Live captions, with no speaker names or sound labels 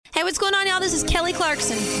what's going on, y'all? This is Kelly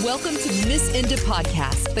Clarkson. Welcome to Miss Inda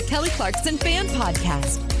Podcast, the Kelly Clarkson fan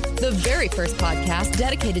podcast. The very first podcast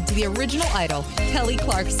dedicated to the original idol, Kelly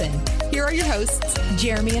Clarkson. Here are your hosts,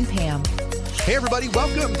 Jeremy and Pam. Hey, everybody.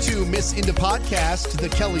 Welcome to Miss Inda Podcast, the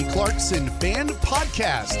Kelly Clarkson fan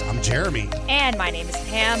podcast. I'm Jeremy. And my name is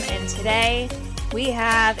Pam. And today we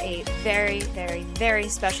have a very, very, very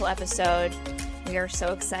special episode. We are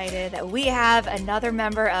so excited that we have another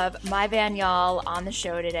member of My Band Y'all on the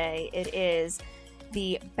show today. It is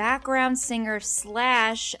the background singer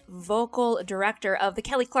slash vocal director of The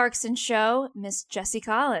Kelly Clarkson Show, Miss Jessie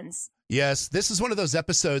Collins. Yes, this is one of those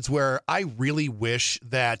episodes where I really wish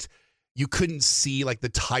that you couldn't see like the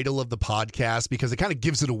title of the podcast because it kind of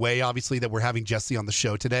gives it away, obviously, that we're having Jessie on the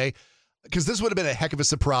show today. Because this would have been a heck of a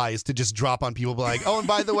surprise to just drop on people like, oh, and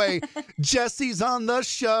by the way, Jessie's on the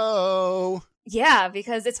show. Yeah,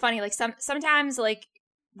 because it's funny. Like sometimes, like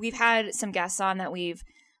we've had some guests on that we've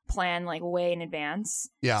planned like way in advance.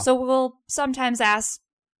 Yeah. So we'll sometimes ask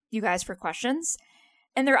you guys for questions,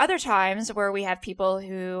 and there are other times where we have people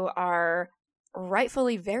who are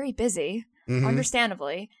rightfully very busy,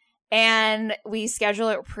 understandably, and we schedule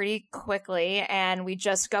it pretty quickly, and we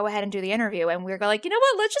just go ahead and do the interview, and we're like, you know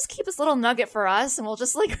what? Let's just keep this little nugget for us, and we'll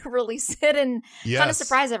just like release it and kind of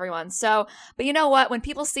surprise everyone. So, but you know what? When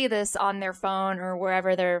people see this on their phone or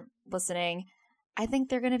wherever they're listening, I think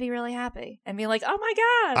they're going to be really happy and be like, "Oh my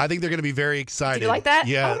god!" I think they're going to be very excited. Do you like that?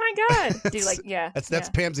 Yeah. Oh my god! Do you like? Yeah. That's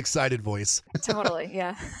Pam's excited voice. Totally.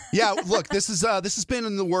 Yeah. Yeah. Look, this has been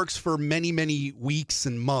in the works for many, many weeks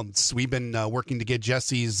and months. We've been working to get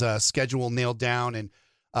Jessie's schedule nailed down and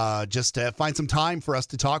just find some time for us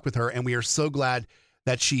to talk with her. And we are so glad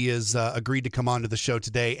that she has agreed to come on to the show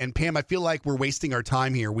today. And Pam, I feel like we're wasting our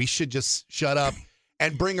time here. We should just shut up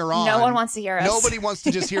and bring her on. No one wants to hear us. Nobody wants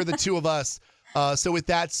to just hear the two of us. So with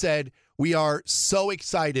that said, we are so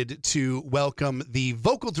excited to welcome the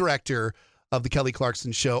vocal director of the Kelly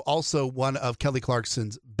Clarkson Show, also one of Kelly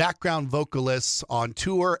Clarkson's background vocalists on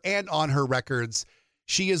tour and on her records.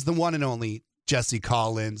 She is the one and only Jessie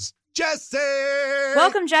Collins. Jessie!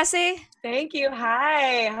 Welcome, Jessie. Thank you.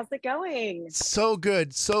 Hi. How's it going? So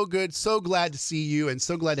good. So good. So glad to see you and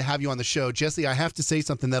so glad to have you on the show. Jessie, I have to say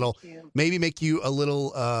something that'll maybe make you a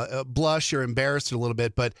little blush or embarrassed a little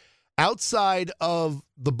bit, but outside of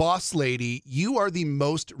the boss lady, you are the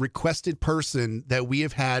most requested person that we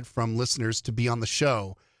have had from listeners to be on the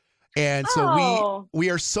show. And so we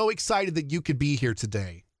are so excited that you could be here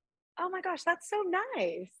today. Oh my gosh, that's so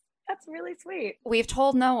nice. That's really sweet. We've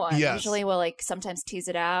told no one. Yes. Usually we'll like sometimes tease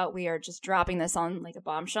it out. We are just dropping this on like a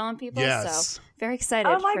bombshell on people. Yes. So very excited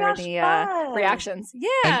Oh my gosh, the fun. reactions.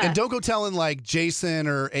 Yeah. And don't go telling like Jason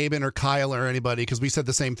or Aben or Kyle or anybody because we said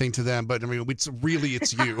the same thing to them. But I mean, it's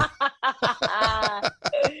you.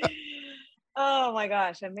 Oh my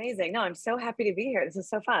gosh, amazing. No, I'm so happy to be here. This is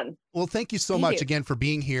so fun. Well, thank you so Thank much you. again for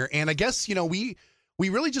being here. And I guess, we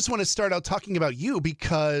really just want to start out talking about you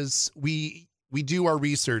because we do our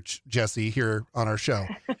research, Jessie, here on our show.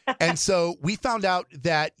 And so we found out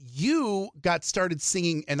that you got started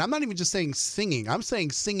singing, and I'm not even just saying singing, I'm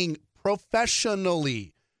saying singing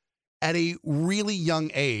professionally at a really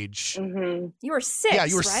young age. Mm-hmm. You were 6, Yeah,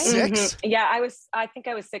 you were right? 6? Mm-hmm. Yeah, I think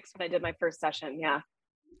I was 6 when I did my first session. Yeah.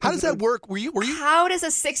 How does that work? Were you? How does a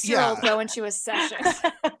 6-year-old Yeah. go into a session?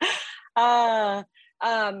 I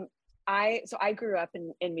grew up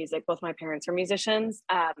in music. Both my parents were musicians.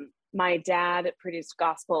 My dad produced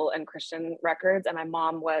gospel and Christian records, and my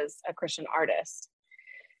mom was a Christian artist.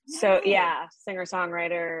 So Nice. yeah,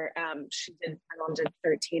 singer-songwriter. My mom did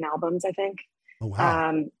 13 albums, I think. Oh,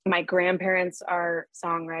 wow. My grandparents are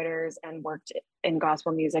songwriters and worked in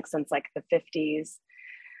gospel music since like the 50s.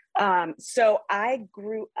 So I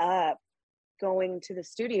grew up going to the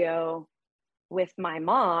studio with my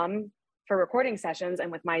mom for recording sessions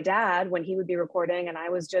and with my dad when he would be recording. And I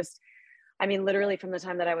was literally from the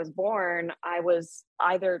time that I was born, I was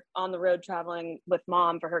either on the road traveling with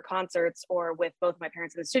mom for her concerts or with both my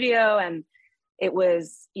parents in the studio. And it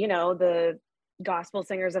was, the gospel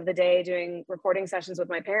singers of the day doing recording sessions with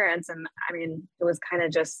my parents. And it was kind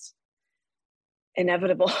of just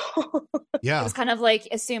inevitable. Yeah. It was kind of like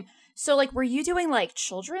assume. So like, were you doing like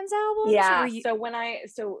children's albums? Yeah. Or were you-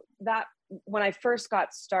 When I first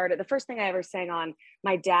got started, the first thing I ever sang on,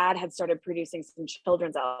 my dad had started producing some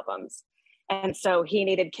children's albums. And so he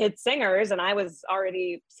needed kid singers, and I was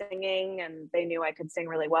already singing, and they knew I could sing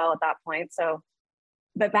really well at that point. So,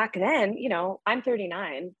 but back then, I'm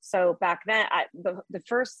 39. So back then, the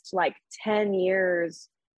first like 10 years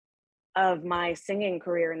of my singing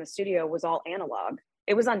career in the studio was all analog.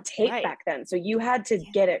 It was on tape back then. So you had to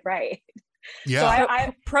get it right. Yeah.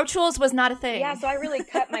 So Pro Tools was not a thing. Yeah, so I really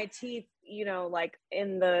cut my teeth, like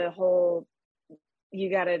in the whole,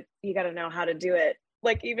 you gotta know how to do it.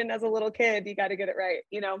 Like even as a little kid, you gotta get it right,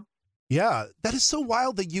 Yeah, that is so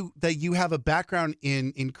wild that you have a background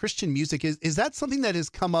in Christian music. Is that something that has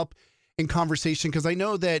come up in conversation? Because I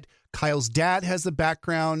know that Kyle's dad has a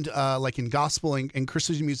background like in gospel and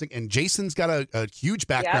Christian music, and Jason's got a huge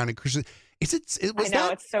background in Christian. It's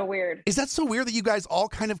so weird. Is that so weird that you guys all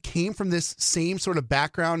kind of came from this same sort of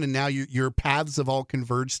background and now your paths have all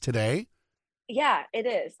converged today? Yeah, it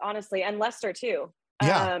is, honestly. And Lester too.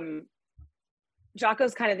 Yeah.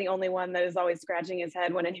 Jocko's kind of the only one that is always scratching his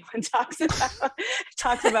head when anyone talks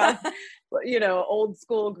about old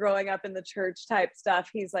school growing up in the church type stuff.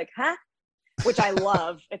 He's like, huh? Which I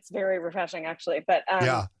love. It's very refreshing actually. But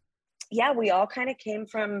yeah, we all kind of came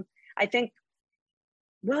from, I think,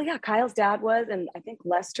 Kyle's dad was, and I think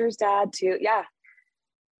Lester's dad too. Yeah.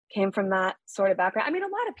 Came from that sort of background. I mean, a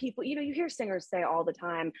lot of people, you hear singers say all the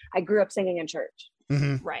time, I grew up singing in church.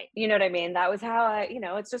 Mm-hmm. Right. You know what I mean? That was how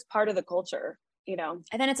it's just part of the culture, And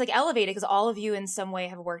then it's like elevated because all of you in some way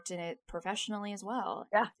have worked in it professionally as well.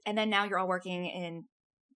 Yeah. And then now you're all working in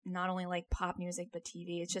not only like pop music, but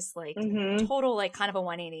TV. It's just like Mm-hmm. total, like kind of a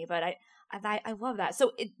 180, but I love that.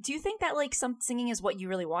 So do you think that like some singing is what you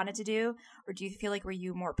really wanted to do? Or do you feel like were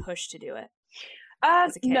you more pushed to do it?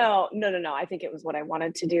 No. I think it was what I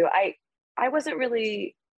wanted to do. I wasn't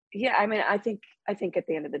really, I mean, I think at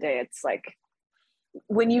the end of the day, it's like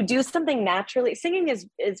when you do something naturally, singing is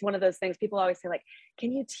one of those things people always say, like,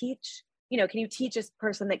 can you teach a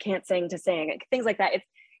person that can't sing to sing? Things like that.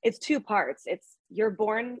 It's two parts. You're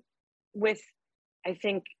born with, I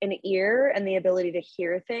think, an ear and the ability to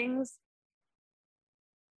hear things.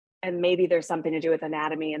 And maybe there's something to do with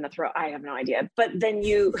anatomy in the throat. I have no idea. But then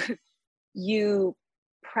you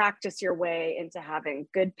practice your way into having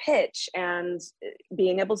good pitch and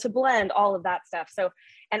being able to blend all of that stuff. So,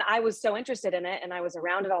 and I was so interested in it and I was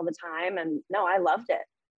around it all the time, and no, I loved it.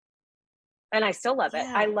 And I still love it.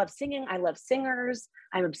 I love singing. I love singers.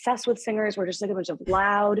 I'm obsessed with singers. We're just like a bunch of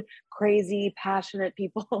loud, crazy, passionate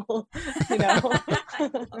people,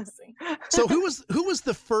 So who was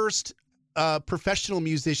the first professional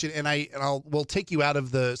musician, and we'll take you out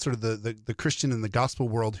of the sort of the Christian and the gospel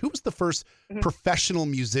world. Who was the first professional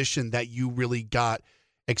musician that you really got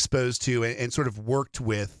exposed to and sort of worked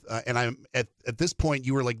with? And I'm at this point,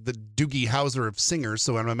 you were like the Doogie Howser of singers,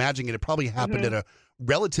 so I'm imagining it probably happened at a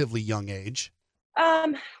relatively young age.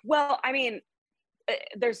 Well, I mean,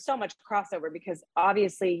 there's so much crossover because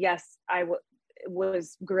obviously, yes, I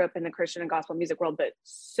grew up in the Christian and gospel music world, but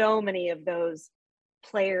so many of those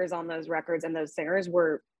players on those records and those singers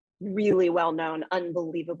were really well known,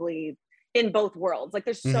 unbelievably, in both worlds. Like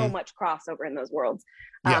there's so much crossover in those worlds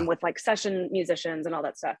with like session musicians and all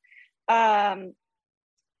that stuff. I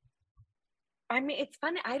mean, it's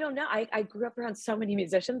funny. I don't know. I grew up around so many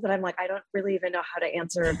musicians that I'm like, I don't really even know how to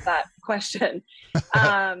answer that question.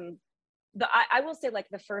 I will say like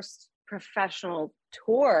the first professional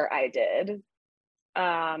tour I did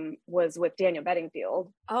was with Daniel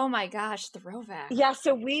Bedingfield. Oh my gosh, throwback. Yeah,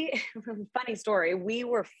 so funny story, we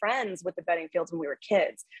were friends with the Bedingfields when we were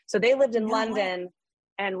kids. So they lived in London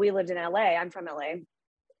and we lived in LA. I'm from LA.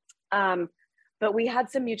 But we had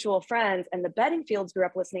some mutual friends, and the Bedingfields grew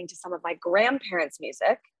up listening to some of my grandparents'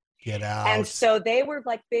 music. Get out. And so they were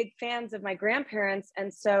like big fans of my grandparents.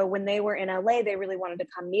 And so when they were in LA, they really wanted to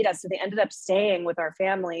come meet us. So they ended up staying with our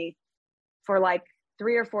family for like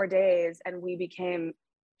 3 or 4 days, and we became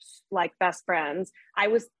like best friends. I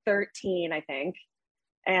was 13, I think,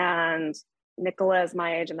 and Nicola is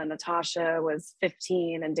my age, and then Natasha was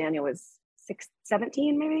 15, and Daniel was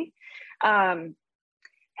 17 maybe.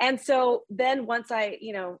 And so then once I,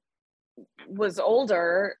 was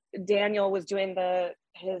older, Daniel was doing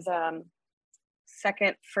his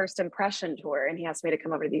second First Impression tour, and he asked me to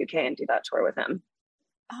come over to the UK and do that tour with him.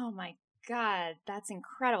 Oh my God, that's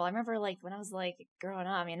incredible. I remember like when I was like growing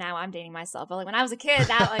up, I mean, now I'm dating myself, but like when I was a kid,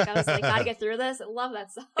 I was like, gotta get through this. I love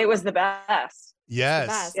that song. It was the best. Yes.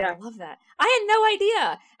 The best. Yeah. I love that. I had no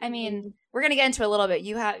idea. I mean, we're going to get into it a little bit.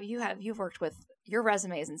 You've worked with, your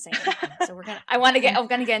resume is insane. So I'm going to get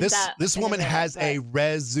into that. This woman has a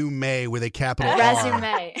resume with a capital R.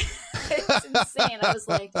 Resume. It's insane. I was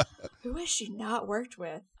like, who has she not worked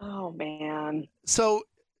with? Oh man. So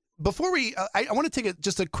before I want to take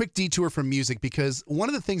just a quick detour from music, because one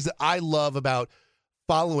of the things that I love about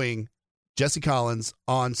following Jesse Collins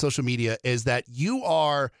on social media is that you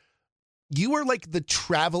are like the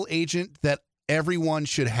travel agent that everyone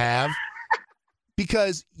should have,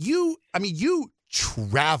 because you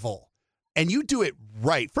travel. and you do it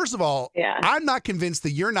right. First of all, Yeah. I'm not convinced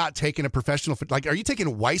that you're not taking a professional, like, are you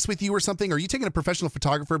taking Weiss with you or something? Are you taking a professional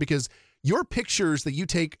photographer? Because your pictures that you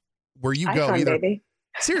take where you go, iPhone, baby.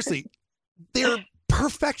 seriously, they're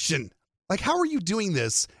perfection. Like, how are you doing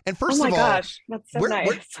this? And first Oh my of all, gosh, that's so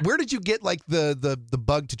nice. where did you get like the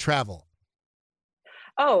bug to travel?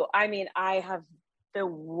 Oh, I mean, I have the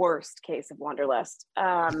worst case of wanderlust.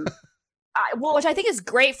 Which I think is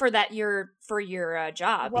great for your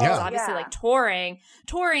job, Well, because obviously, yeah. like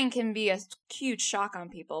touring can be a huge shock on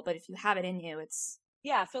people. But if you have it in you, it's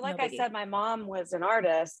yeah. So, like no I biggie. said, my mom was an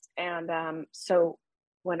artist, and so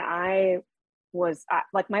when I was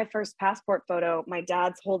like my first passport photo, my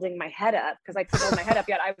dad's holding my head up because I couldn't hold my head up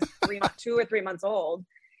yet. I was 2 or 3 months old.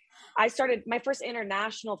 I started my first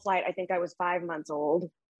international flight. I think I was 5 months old.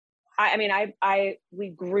 We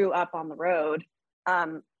grew up on the road.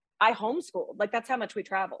 I homeschooled. Like, that's how much we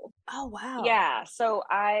traveled. oh wow, Yeah. So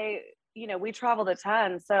we traveled a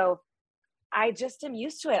ton. So I just am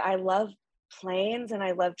used to it. I love planes and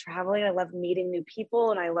I love traveling. I love meeting new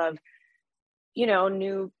people and I love,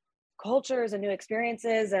 new cultures and new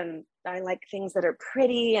experiences. And I like things that are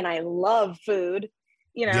pretty and I love food,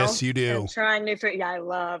 Yes, you do. and trying new food. Yeah, I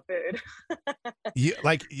love food.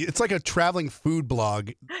 It's like a traveling food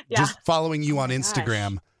blog, Yeah. just following you Oh on my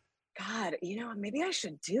Instagram. God, maybe I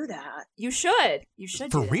should do that. you should For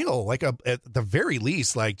do that. real, like at the very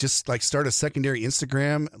least, like just like start a secondary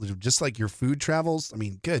Instagram, just like your food travels. I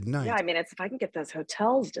mean, good night. Yeah, I mean, it's if I can get those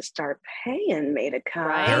hotels to start paying me to come.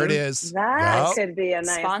 Right. There it is. That Yep. could be a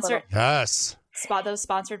nice Sponsor- little- Yes. Spot those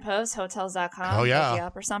sponsored posts, hotels.com. Oh, yeah. Look you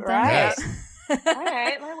up or something. Right. Yes. All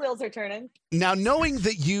right, my wheels are turning. Now, knowing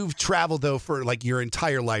that you've traveled though for like your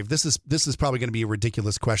entire life, this is probably going to be a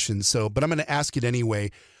ridiculous question. But I'm going to ask it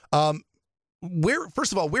anyway.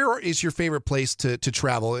 First of all, where is your favorite place to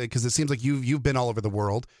travel? Because it seems like you've been all over the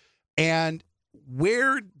world. And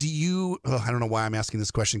where do you? I don't know why I'm asking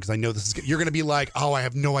this question because I know you're going to be like, oh, I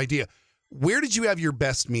have no idea. Where did you have your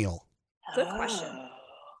best meal? Good question.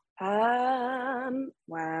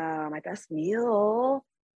 Wow, my best meal.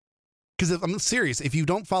 Because I'm serious, if you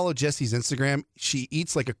don't follow Jessie's Instagram, she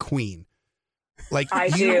eats like a queen. Like I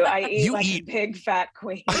do. I eat you like eat- a big fat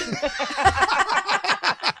queen. I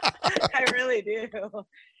really do.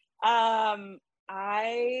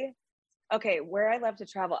 Where I love to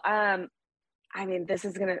travel. I mean, this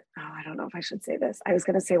is gonna. Oh, I don't know if I should say this. I was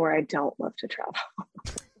gonna say where I don't love to travel.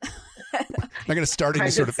 Not going to start any I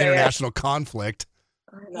sort should of say it. international conflict.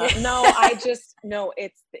 No, I just no.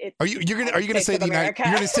 It's. Are you gonna say the United? America.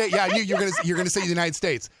 You're gonna say you're gonna say the United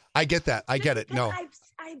States. I get that. I get it. No.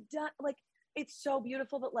 I've done like it's so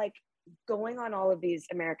beautiful, but like going on all of these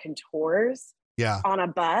American tours Yeah. on a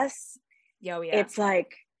bus, Yo, yeah. it's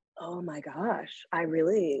like, oh my gosh, I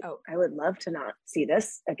would love to not see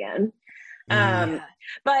this again. Mm. Yeah.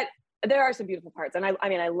 But there are some beautiful parts, and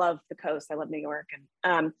I love the coast. I love New York,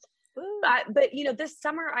 and Ooh. but this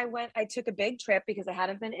summer I took a big trip because I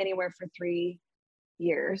hadn't been anywhere for 3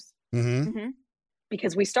 years Mm-hmm. Mhm.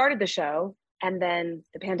 because we started the show and then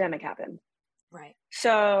the pandemic happened. Right.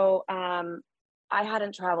 So I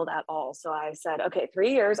hadn't traveled at all. So I said, okay,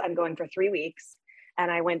 3 years, I'm going for 3 weeks. And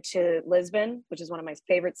I went to Lisbon, which is one of my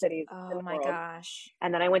favorite cities in Oh the my world. gosh.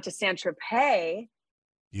 And then I went to Saint-Tropez for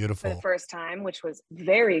Beautiful. the first time, which was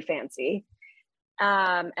very fancy.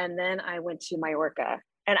 And then I went to Mallorca.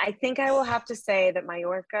 And I think I will have to say that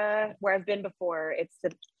Mallorca, where I've been before, it's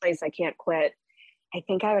the place I can't quit. I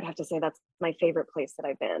think I would have to say that's my favorite place that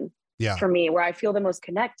I've been. Yeah. For me, where I feel the most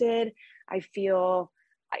connected. I feel,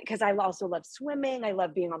 because I also love swimming. I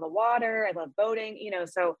love being on the water. I love boating,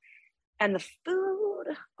 so, and the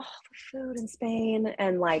food in Spain.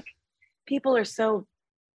 And like, people are so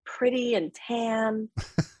pretty and tan.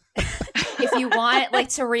 If you want like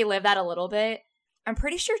to relive that a little bit, I'm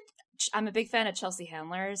pretty sure I'm a big fan of Chelsea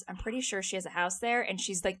Handler's. I'm pretty sure she has a house there and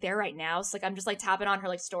she's like there right now. So like I'm just like tapping on her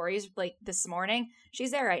like stories like this morning. She's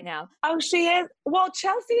there right now. Oh, she is. Well,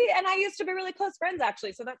 Chelsea and I used to be really close friends,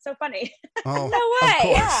 actually. So that's so funny. Oh, No way.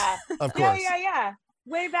 Of course. Yeah. Of course. Yeah.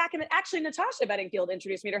 Way back in actually, Natasha Bedingfield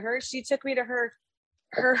introduced me to her. She took me to her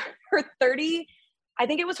 30, I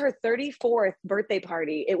think it was her 34th birthday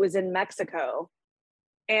party. It was in Mexico.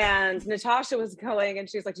 And Natasha was going and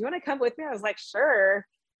she was like, do you want to come with me? I was like, sure.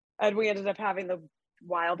 And we ended up having the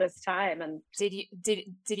wildest time. And Did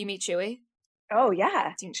you meet Chewy? oh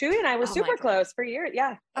yeah, Dude. Chewy and I was Oh, super my God. close for years.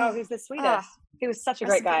 Yeah. Oh, Oh, he's the sweetest. ah, He was such a rest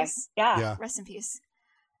great in guy. peace. Yeah. Yeah. Rest in peace.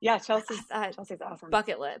 Yeah. Chelsea's Uh, awesome.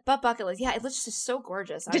 bucket list. Yeah, it looks just so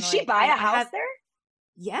gorgeous. Did I'm she like- buy a I house have- there?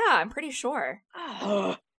 Yeah, I'm pretty sure.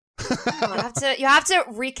 Oh, You have to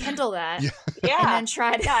rekindle that Yeah. and yeah. then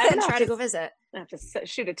try to Yeah, I don't know, try to go just- visit. I have to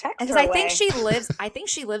shoot a text because her I think way.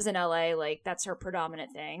 she lives in LA. Like that's her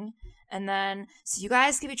predominant thing. And then so you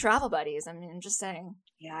guys could be travel buddies. I mean, I'm just saying.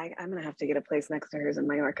 Yeah, I'm gonna have to get a place next to hers in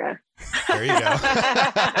Mallorca. There you go.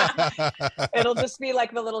 It'll just be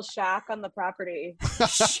like the little shack on the property.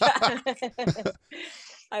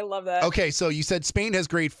 I love that. Okay, so you said Spain has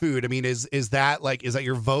great food. I mean, is that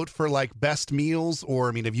your vote for like best meals, or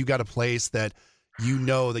I mean, have you got a place that you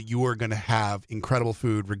know that you are going to have incredible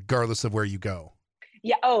food regardless of where you go?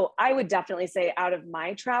 Yeah. Oh, I would definitely say out of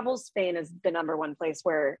my travels, Spain is the number one place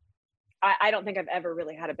where I don't think I've ever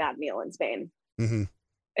really had a bad meal in Spain. Mm-hmm.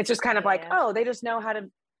 It's just kind of like, oh, they just know how to.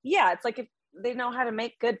 Yeah, it's like if they know how to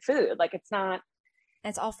make good food. Like it's not. And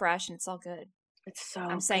it's all fresh and it's all good. It's so.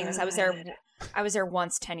 I'm saying good. this. I was there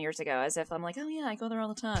once 10 years ago, as if I'm like, oh yeah, I go there all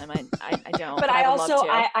the time. I don't. But I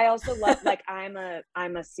also love like I'm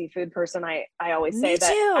a seafood person. I always say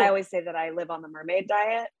that I live on the mermaid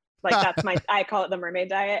diet. Like that's I call it the mermaid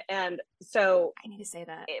diet. And so I need to say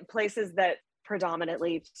that places that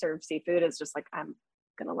predominantly serve seafood is just like, I'm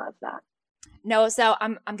gonna love that. No, so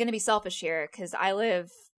I'm gonna be selfish here because I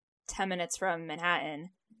live 10 minutes from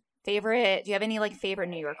Manhattan. Do you have any like favorite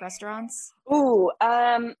New York restaurants? Ooh,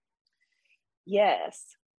 yes.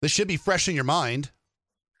 This should be fresh in your mind.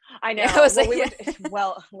 I know.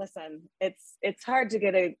 Well, listen, it's hard to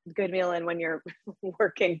get a good meal in when you're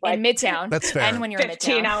working like in Midtown. That's fair. And when you're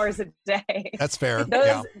 15 hours a day. That's fair.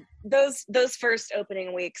 Those first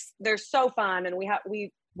opening weeks, they're so fun, and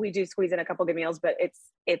we do squeeze in a couple good meals, but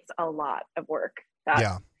it's a lot of work.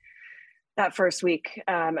 That first week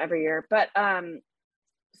every year. But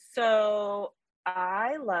so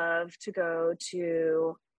I love to go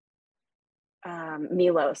to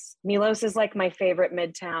Milos. Milos is like my favorite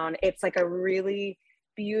Midtown. It's like a really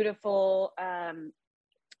beautiful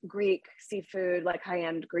Greek seafood, like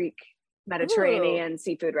high-end Greek Mediterranean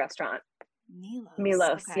seafood restaurant.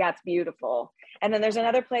 Milos. Okay. Yeah, it's beautiful. And then there's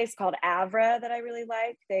another place called Avra that I really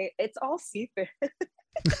like. It's all seafood.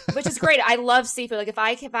 Which is great. I love seafood. Like if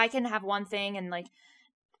I can have one thing and like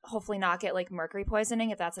hopefully not get like mercury poisoning,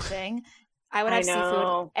 if that's a thing, I would have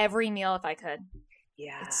seafood every meal if I could.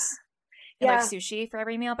 Yeah. Like sushi for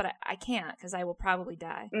every meal, but I can't because I will probably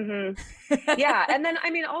die. Mm-hmm. Yeah. And then, I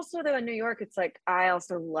mean, also though in New York, it's like, I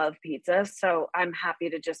also love pizza. So I'm happy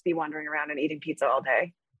to just be wandering around and eating pizza all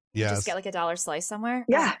day. Yeah. Just get like $1 slice somewhere.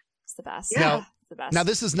 Yeah. It's the best. Yeah. It's the best. Now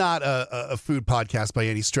this is not a food podcast by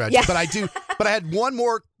any stretch, but I had one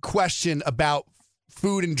more question about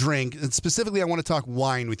food and drink. And specifically, I want to talk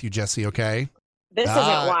wine with you, Jessie. Okay. This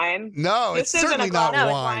isn't wine. No, it's certainly not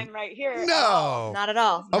wine right here. No, not at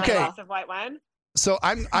all. Okay. Not a glass of white wine. So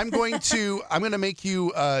I'm going to make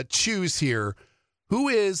you choose here. Who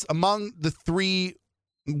is among the three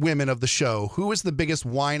women of the show? Who is the biggest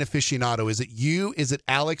wine aficionado? Is it you? Is it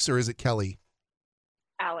Alex? Or is it Kelly?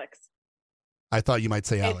 Alex. I thought you might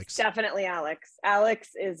say Alex. It's definitely Alex. Alex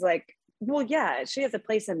is like, well, yeah, she has a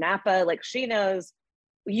place in Napa. Like she knows,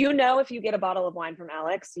 if you get a bottle of wine from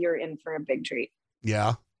Alex, you're in for a big treat.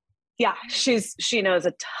 Yeah. Yeah. She knows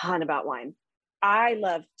a ton about wine. I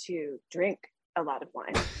love to drink a lot of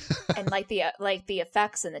wine. And like the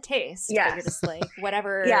effects and the taste. Yeah. You're just like,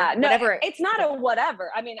 whatever. Yeah. No, whatever. It's not a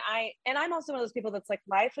whatever. I mean, I'm also one of those people that's like,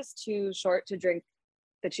 life is too short to drink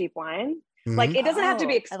the cheap wine. Mm-hmm. Like it doesn't have to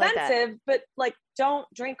be expensive, but like don't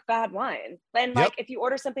drink bad wine. And like if you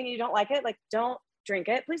order something and you don't like it, like don't drink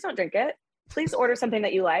it. Please don't drink it. Please order something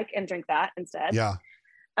that you like and drink that instead. Yeah.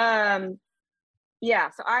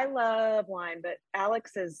 Yeah. So I love wine, but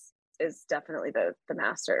Alex is definitely the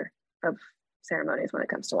master of ceremonies when it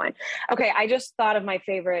comes to wine. Okay. I just thought of my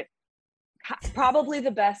favorite, probably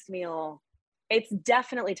the best meal. It's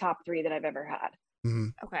definitely top 3 that I've ever had. Mm-hmm.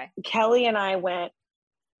 Okay. Kelly and I went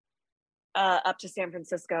up to San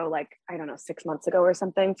Francisco, like, I don't know, 6 months ago or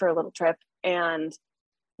something for a little trip. And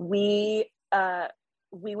we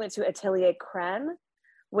went to Atelier Crème,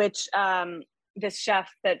 which this chef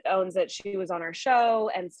that owns it, she was on our show.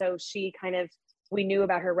 And so we knew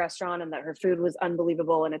about her restaurant and that her food was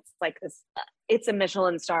unbelievable. And it's like it's a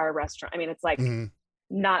Michelin star restaurant. I mean, it's like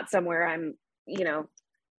not somewhere I'm,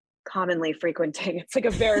 commonly frequenting. It's like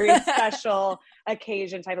a very special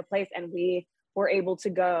occasion type of place. And we were able to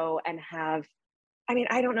go and have, I mean,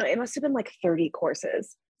 I don't know, it must have been like 30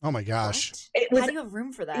 courses. Oh my gosh. How do you have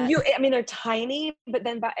room for that? I mean, they're tiny, but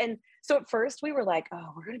then and so at first we were like,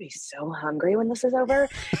 oh, we're going to be so hungry when this is over.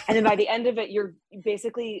 And then by the end of it, you're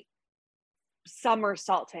basically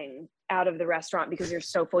somersaulting out of the restaurant because you're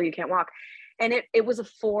so full you can't walk. And it was a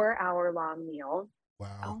 4-hour long meal.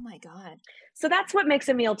 Wow. Oh my God. So that's what makes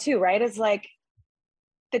a meal too, right? Is like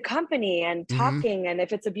the company and talking and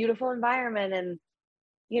if it's a beautiful environment and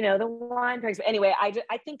you know, the wine pairings. But anyway, I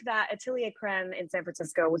think that Atelier Crème in San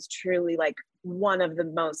Francisco was truly like one of the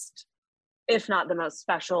most, if not the most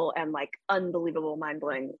special and like unbelievable,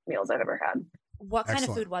 mind-blowing meals I've ever had. What kind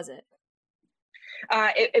of food was it?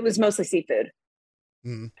 It was mostly seafood.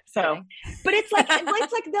 Mm. So, but it's like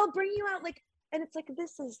they'll bring you out like, and it's like,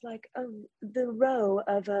 this is like the roe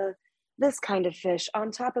of this kind of fish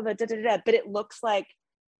on top of a da-da-da-da, but it looks like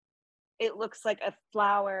a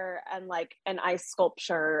flower and like an ice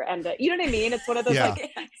sculpture, and you know what I mean? It's one of those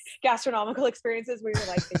like gastronomical experiences where you're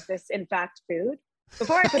like, is this in fact food?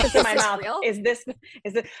 Before I put this in my mouth, real? is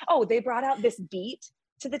it? Oh, they brought out this beet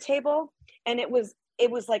to the table, and it was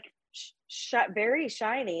like very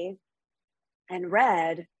shiny and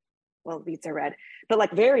red. Well, beets are red, but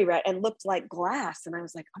like very red, and looked like glass. And I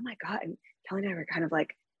was like, oh my God. And Kelly and I were kind of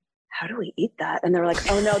like, how do we eat that? And they were like,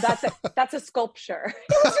 oh no, that's a sculpture.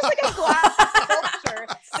 It was just like a glass sculpture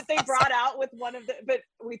that they brought out with one of the, but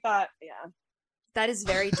we thought, yeah. That is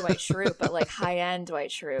very Dwight Schrute, but like high-end Dwight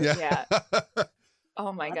Schrute. Yeah.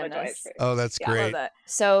 Oh my goodness. Oh, that's great. I love that.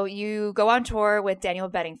 So you go on tour with Daniel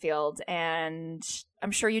Bedingfield, and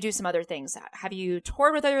I'm sure you do some other things. Have you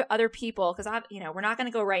toured with other people? Because we're not going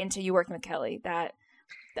to go right into you working with Kelly. That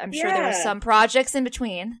I'm sure there were some projects in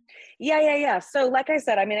between. Yeah. So like I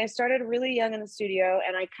said, I mean, I started really young in the studio,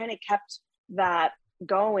 and I kind of kept that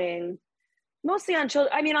going mostly on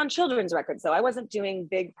children's records. So I wasn't doing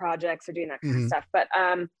big projects or doing that kind of stuff, but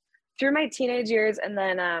through my teenage years, and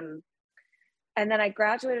then I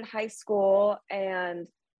graduated high school and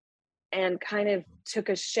kind of took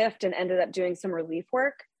a shift and ended up doing some relief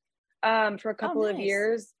work for a couple of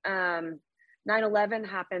years. 9/11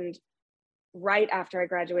 happened right after I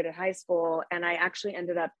graduated high school, and I actually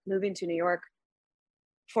ended up moving to New York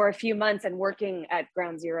for a few months and working at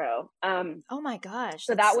Ground Zero. Oh my gosh.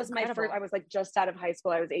 So that was incredible. My first, I was like just out of high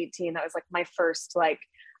school. I was 18. That was like my first, like,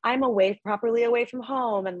 I'm properly away from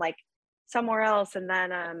home and like somewhere else. And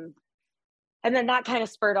then that kind of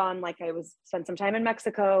spurred on, like spent some time in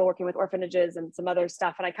Mexico working with orphanages and some other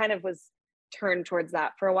stuff. And I kind of was turned towards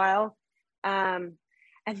that for a while. And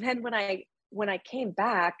then when I came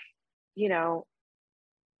back, you know,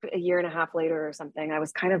 a year and a half later or something, I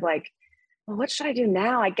was kind of like, well, what should I do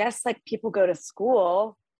now? I guess like people go to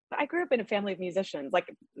school. I grew up in a family of musicians.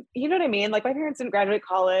 Like, you know what I mean? Like my parents didn't graduate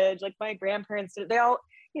college. Like my grandparents did. They all,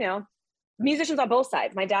 you know, musicians on both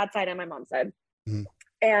sides, my dad's side and my mom's side.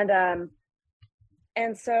 Mm-hmm.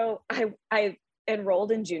 And so I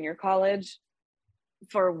enrolled in junior college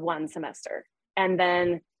for one semester. And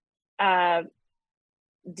then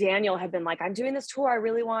Daniel had been like, I'm doing this tour. I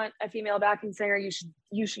really want a female backing singer.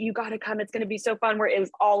 You got to come. It's going to be so fun. Where it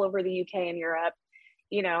was all over the UK and Europe,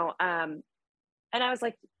 you know? And I was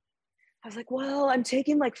like, well, I'm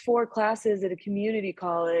taking like 4 classes at a community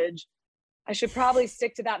college. I should probably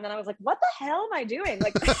stick to that. And then I was like, what the hell am I doing?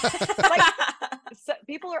 Like so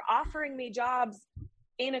people are offering me jobs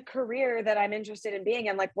in a career that I'm interested in being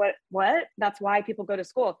in. Like, what? That's why people go to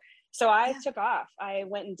school. So I took off. I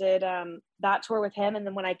went and did that tour with him. And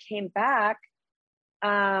then when I came back,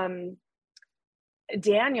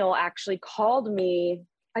 Daniel actually called me.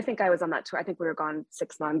 I think I was on that tour. I think we were gone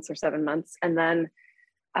 6 months or 7 months. And then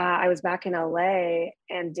I was back in LA,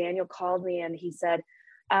 and Daniel called me and he said,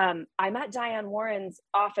 I'm at Diane Warren's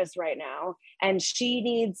office right now, and she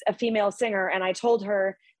needs a female singer. And I told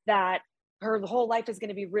her that her whole life is going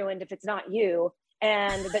to be ruined if it's not you.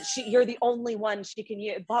 And that you're the only one she can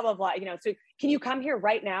use, blah, blah, blah, you know, so can you come here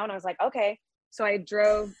right now? And I was like, okay. So I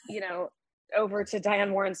drove, you know, over to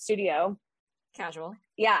Diane Warren's studio. Casual.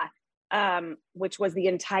 Yeah. Which was the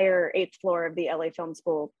entire 8th floor of the LA Film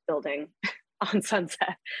School building on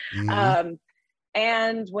Sunset. Mm-hmm.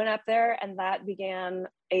 And went up there, and that began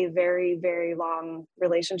a very, very long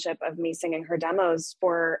relationship of me singing her demos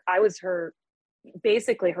I was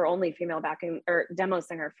basically her only female backing or demo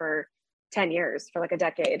singer for 10 years, for like a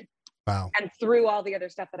decade. Wow. And through all the other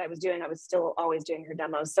stuff that I was doing, I was still always doing her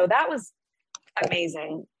demos. So that was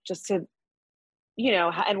amazing, just to, you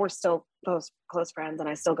know, and we're still close friends, and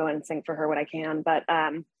I still go in and sing for her when I can. But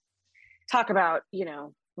talk about, you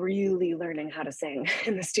know, really learning how to sing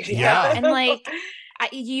in the studio. Yeah. And like,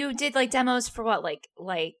 you did like demos for what? Like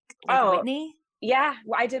Whitney? Yeah,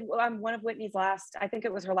 I did one of Whitney's last, I think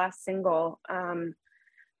it was her last single.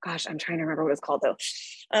 Gosh, I'm trying to remember what it was called though.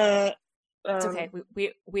 It's okay.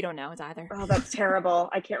 We don't know. It's either. Oh, that's terrible.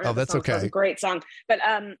 I can't remember. Oh, that's okay. It was a great song. But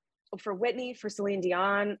for Whitney, for Celine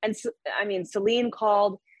Dion, and I mean, Celine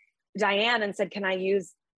called Diane and said, can I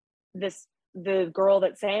use the girl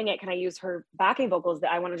that sang it, can I use her backing vocals?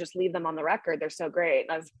 That I want to just leave them on the record. They're so great.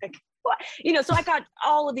 And I was like, what? You know, so I got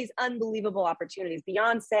all of these unbelievable opportunities.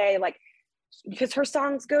 Beyonce, like, because her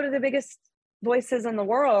songs go to the biggest voices in the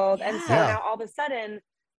world. Yeah. And so now all of a sudden,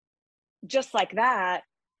 just like that,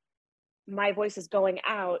 my voice is going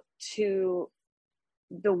out to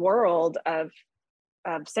the world of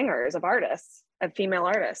singers, of artists, of female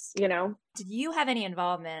artists, you know? Did you have any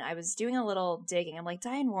involvement? I was doing a little digging. I'm like,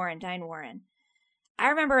 Diane Warren. I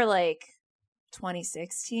remember like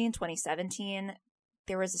 2016, 2017,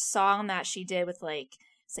 there was a song that she did with like,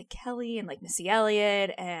 it's like Kelly and like Missy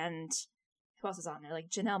Elliott and who else is on there? Like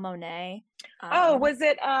Janelle Monáe. Was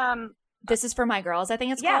it This Is For My Girls, I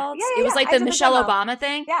think it's Yeah, called. yeah, It was yeah. like I the did the Michelle demo. Obama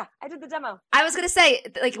thing. Yeah, I did the demo. I was gonna say,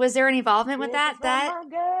 like, was there any involvement with that? This is for my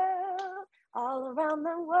girl, all around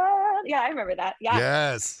the world. Yeah, I remember that. Yeah.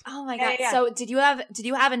 Yes. Oh my Yeah, god! yeah. So did you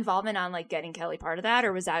have involvement on like getting Kelly part of that,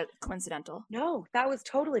 or was that coincidental? No, that was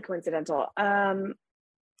totally coincidental.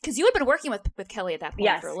 Because you had been working with Kelly at that point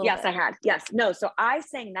Yes, for a little yes, bit. I had. Yes, no. So I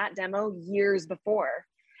sang that demo years before,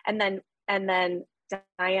 and then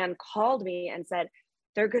Diane called me and said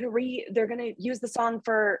they're gonna use the song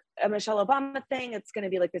for a Michelle Obama thing. It's gonna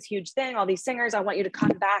be like this huge thing. All these singers, I want you to come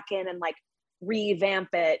back in and like revamp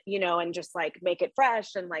it, you know, and just like make it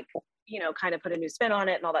fresh and like, you know, kind of put a new spin on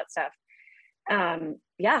it and all that stuff.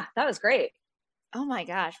 Yeah, that was great. Oh my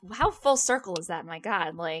gosh, how full circle is that? My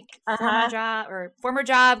God, like Uh-huh. former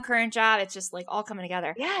job, current job. It's just like all coming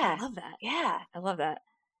together. Yeah. I love that. Yeah. I love that.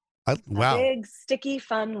 Wow. A big sticky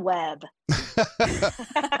fun web.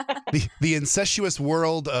 the incestuous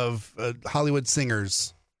world of Hollywood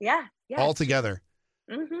singers Yeah. Yeah. all together.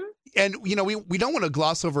 Mm-hmm. And, you know, we don't want to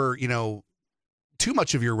gloss over, you know, too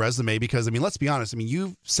much of your resume because, I mean, let's be honest. I mean,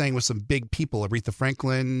 you sang with some big people, Aretha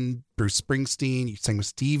Franklin, Bruce Springsteen, you sang with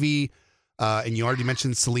Stevie, and you already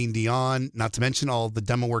mentioned Celine Dion, not to mention all the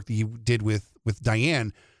demo work that you did with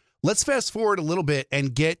Diane. Let's fast forward a little bit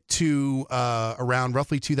and get to around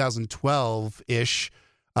roughly 2012-ish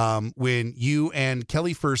when you and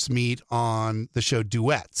Kelly first meet on the show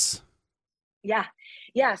Duets. Yeah.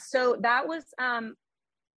 Yeah. So that was,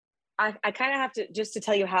 I kind of have to, just to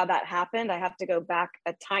tell you how that happened, I have to go back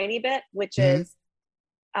a tiny bit, which is,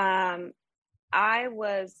 how I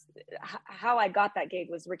got that gig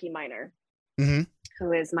was Ricky Minor,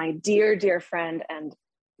 who is my dear, dear friend and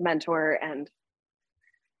mentor and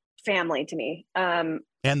family to me. And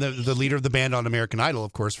the leader of the band on American Idol,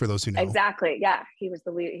 of course, for those who know. Exactly. Yeah. He was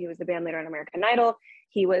the band leader on American Idol.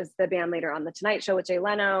 He was the band leader on The Tonight Show with Jay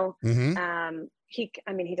Leno. He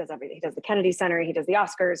does everything. He does the Kennedy Center. He does the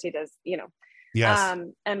Oscars. He does, you know, Yes.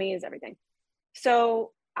 Emmys, everything.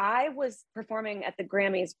 So I was performing at the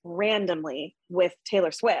Grammys randomly with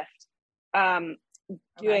Taylor Swift,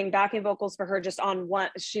 doing backing vocals for her just on one.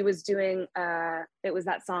 She was doing, it was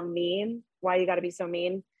that song Mean, Why You Gotta Be So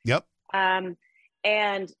Mean. Yep. And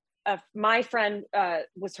my friend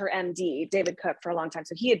was her MD, David Cook, for a long time.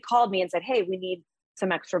 So he had called me and said, hey, we need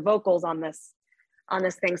some extra vocals on this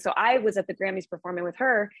thing. So I was at the Grammys performing with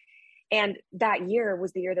her. And that year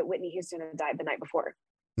was the year that Whitney Houston had died the night before.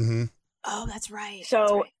 Oh, that's right. So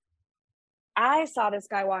That's right. I saw this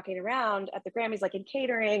guy walking around at the Grammys, like in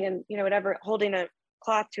catering and, you know, whatever, holding a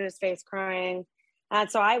cloth to his face, crying.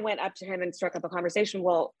 And so I went up to him and struck up a conversation.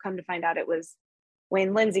 Well, come to find out it was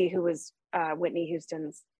Wayne Lindsey, who was Whitney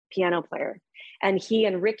Houston's piano player. And he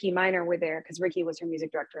and Ricky Minor were there because Ricky was her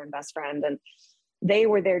music director and best friend. And they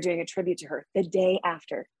were there doing a tribute to her the day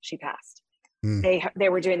after she passed. They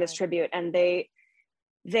were doing this tribute, and they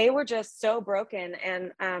were just so broken.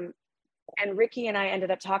 And Ricky and I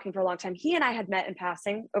ended up talking for a long time. He and I had met in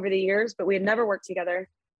passing over the years, but we had never worked together.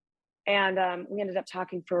 And we ended up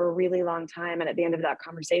talking for a really long time. And at the end of that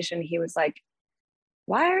conversation, he was like,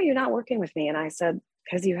 why are you not working with me? And I said,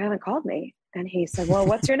 because you haven't called me. And he said, well,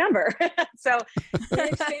 what's your number? So we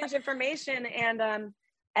exchanged information.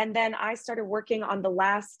 And then I started working on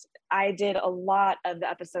I did a lot of the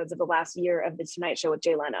episodes of the last year of The Tonight Show with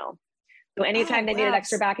Jay Leno. So anytime they needed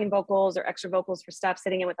extra backing vocals or extra vocals for stuff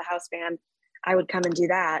sitting in with the house band, I would come and do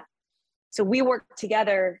that. So we worked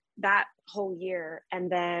together that whole year. And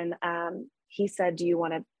then he said, do you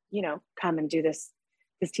want to, you know, come and do this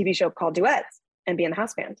TV show called Duets and be in the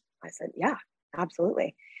house band? I said, yeah,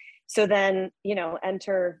 absolutely. So then, you know,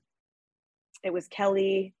 it was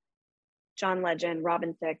Kelly, John Legend,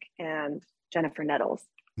 Robin Thicke, and Jennifer Nettles.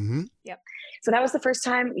 Yep. So that was the first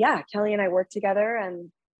time, Kelly and I worked together,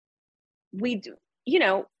 and we do, you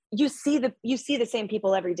know, you see the same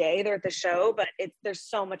people every day. They're at the show, but there's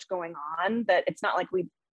so much going on that it's not like we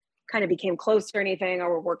kind of became close or anything, or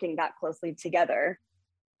we're working that closely together.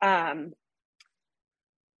 But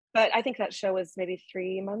I think that show was maybe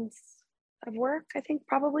 3 months of work, I think,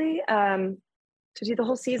 probably, to do the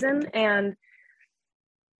whole season. And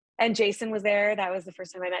And Jason was there. That was the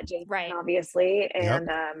first time I met Jason, Right. obviously.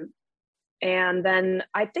 And then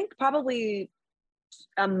I think probably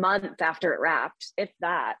a month after it wrapped, if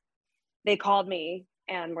that, they called me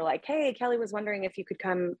and were like, hey, Kelly was wondering if you could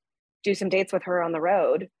come do some dates with her on the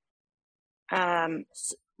road.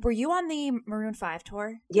 Were you on the Maroon 5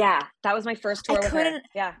 tour? Yeah, that was my first tour with her.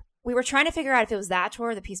 Yeah. We were trying to figure out if it was that tour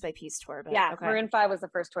or the Piece by Piece tour. But yeah, okay. Maroon 5 was the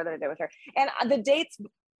first tour that I did with her. And the dates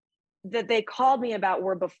that they called me about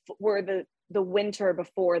were the winter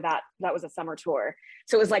before that. That was a summer tour.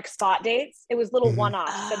 So it was like spot dates. It was little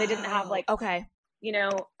one-offs. So they didn't have like, okay. you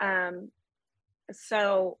know,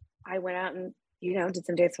 so I went out and, you know, did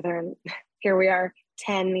some dates with her, and here we are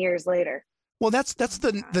 10 years later. Well, that's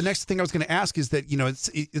the next thing I was going to ask is that, you know,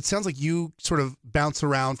 it sounds like you sort of bounce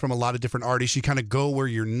around from a lot of different artists. You kind of go where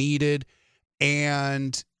you're needed.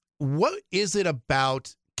 And what is it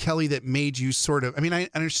about Kelly that made you sort of, I mean, I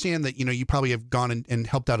understand that, you know, you probably have gone and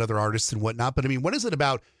helped out other artists and whatnot, but I mean, what is it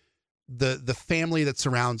about the family that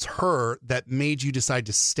surrounds her that made you decide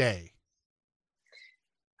to stay?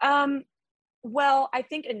 Well, I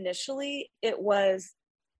think initially it was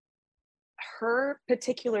her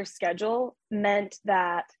particular schedule meant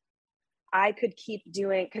that I could keep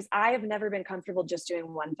doing, because I have never been comfortable just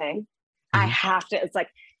doing one thing. I have to, it's like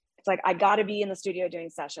I got to be in the studio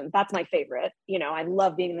doing sessions. That's my favorite. You know, I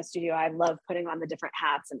love being in the studio. I love putting on the different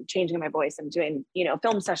hats and changing my voice and doing, you know,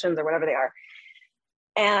 film sessions or whatever they are.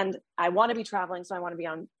 And I want to be traveling, so I want to be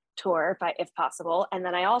on tour if possible. And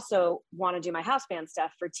then I also want to do my house band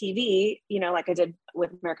stuff for TV, you know, like I did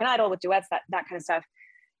with American Idol, with duets, that kind of stuff.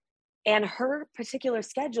 And her particular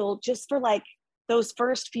schedule, just for like those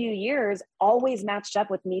first few years, always matched up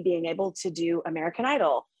with me being able to do American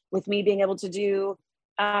Idol, with me being able to do,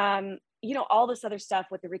 you know, all this other stuff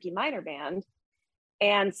with the Ricky Minor Band,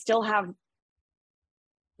 and still have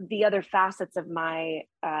the other facets of my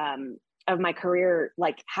career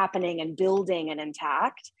like happening and building and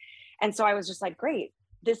intact. And so I was just like, great,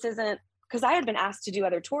 this isn't, because I had been asked to do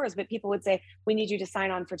other tours, but people would say, we need you to sign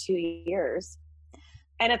on for 2 years.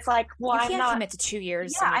 And it's like, well, you I'm can't not commit to 2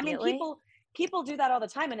 years. Yeah, I mean, people do that all the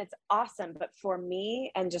time, and it's awesome. But for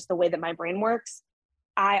me, and just the way that my brain works,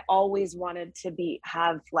 I always wanted to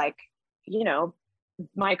have like, you know,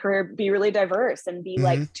 my career be really diverse and be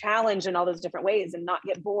like challenged in all those different ways, and not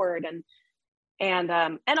get bored, and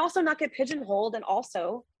also not get pigeonholed, and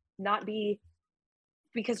also not be,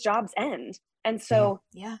 because jobs end. And so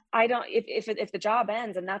I don't, if the job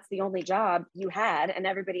ends and that's the only job you had and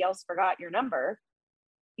everybody else forgot your number,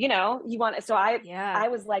 you know, you want, so I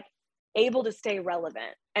was like able to stay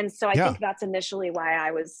relevant. And so I think that's initially why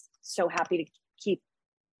I was so happy to keep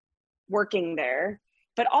working there.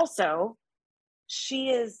 But also, she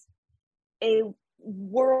is a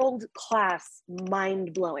world-class,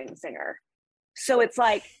 mind-blowing singer. So it's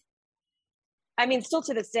like, I mean, still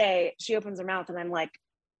to this day, she opens her mouth and I'm like,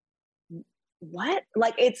 what?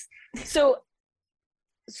 Like, it's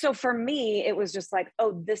so for me, it was just like,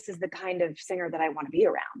 oh, this is the kind of singer that I want to be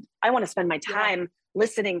around. I want to spend my time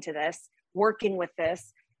listening to this, working with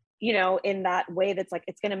this, you know, in that way that's like,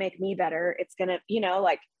 it's going to make me better. It's going to, you know,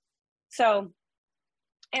 like, so,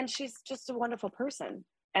 and she's just a wonderful person.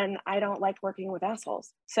 And I don't like working with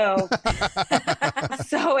assholes. So,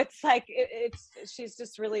 so it's like, she's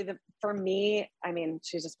just really for me, I mean,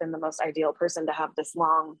 she's just been the most ideal person to have this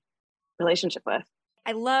long relationship with.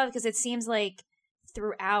 I love, because it seems like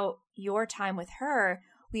throughout your time with her,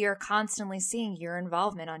 we are constantly seeing your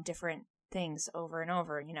involvement on different things over and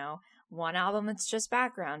over. You know, one album, it's just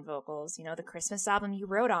background vocals. You know, the Christmas album, you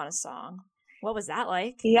wrote on a song. What was that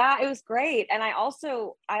like? Yeah, it was great. And I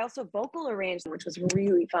also vocal arranged, which was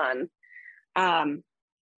really fun. I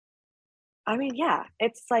mean, yeah,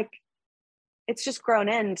 it's like, it's just grown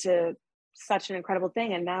into such an incredible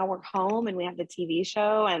thing. And now we're home and we have the TV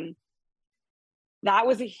show, and that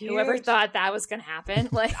was a huge... Whoever thought that was going to happen?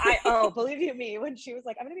 Like, believe you me, when she was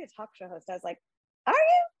like, I'm going to be a talk show host, I was like, are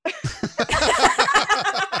you?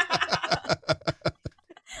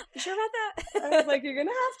 You sure about that? I was like, you're going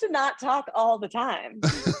to have to not talk all the time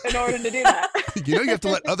in order to do that. You know, you have to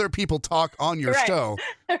let other people talk on your show.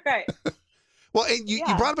 Right. Well, and you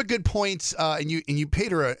brought up a good point, and you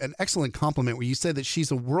paid her an excellent compliment where you said that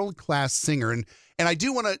she's a world-class singer, and I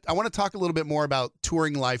want to talk a little bit more about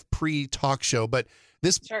touring life pre-talk show, but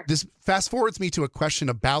this fast forwards me to a question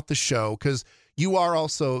about the show, because you are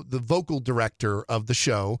also the vocal director of the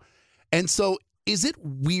show, and so is it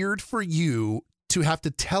weird for you to have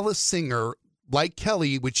to tell a singer like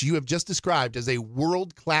Kelly, which you have just described as a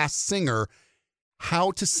world-class singer,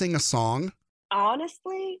 how to sing a song?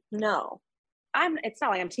 Honestly, no. It's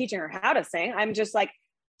not like I'm teaching her how to sing. I'm just like,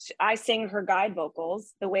 I sing her guide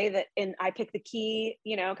vocals the way that, and I pick the key,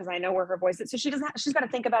 you know, because I know where her voice is. So she's got to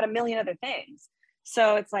think about a million other things.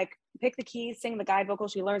 So it's like, pick the key, sing the guide vocal.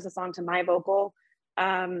 She learns the song to my vocal.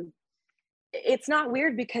 It's not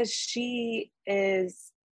weird because she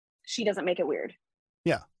doesn't make it weird.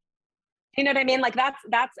 Yeah. You know what I mean? Like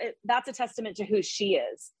that's a testament to who she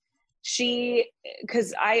is.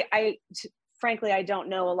 Because frankly, I don't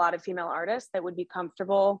know a lot of female artists that would be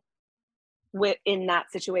comfortable in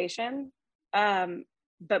that situation.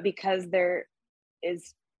 But because there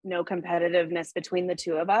is no competitiveness between the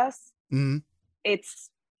two of us, mm-hmm.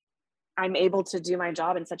 I'm able to do my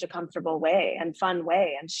job in such a comfortable way and fun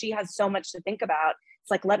way. And she has so much to think about.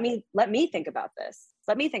 It's like, let me think about this.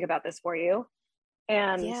 Let me think about this for you.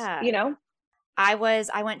 And, you know, I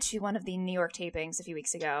went to one of the New York tapings a few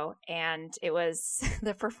weeks ago, and it was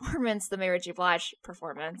the Mary J. Blige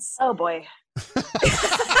performance. Oh boy.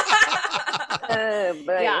 Oh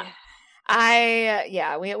boy.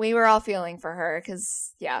 Yeah. We were all feeling for her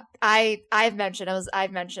because I've mentioned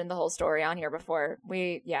the whole story on here before.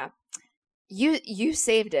 You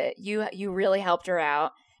saved it. You really helped her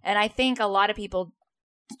out. And I think a lot of people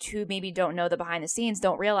who maybe don't know the behind the scenes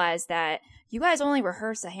don't realize that you guys only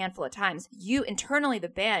rehearse a handful of times. You internally, the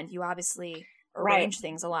band, you obviously arrange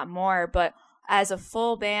things a lot more, but as a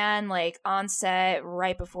full band, like on set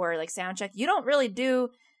right before like sound check, you don't really do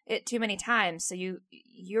it too many times. So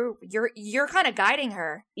you're kind of guiding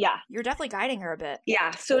her. Yeah. You're definitely guiding her a bit.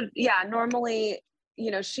 Yeah. So normally,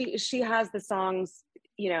 you know, she has the songs,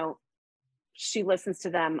 you know, she listens to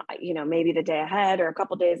them, you know, maybe the day ahead or a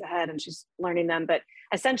couple days ahead, and she's learning them. But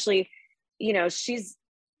essentially, you know, she's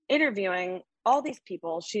interviewing all these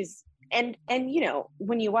people. And you know,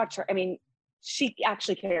 when you watch her, I mean, she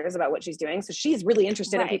actually cares about what she's doing. So she's really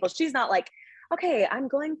interested in people. She's not like, okay, I'm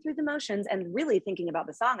going through the motions and really thinking about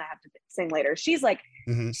the song I have to sing later. She's like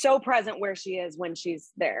so present where she is when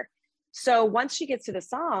she's there. So once she gets to the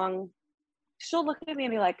song, she'll look at me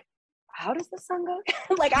and be like, how does this song go?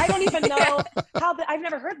 Like, I don't even know I've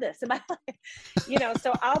never heard this in my life, you know?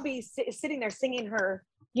 So I'll be sitting there singing her,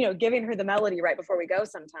 you know, giving her the melody right before we go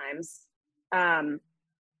sometimes. And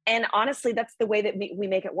honestly, that's the way that we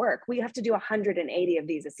make it work. We have to do 180 of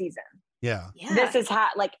these a season. Yeah. This is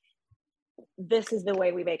this is the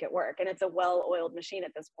way we make it work. And it's a well-oiled machine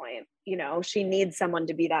at this point. You know, she needs someone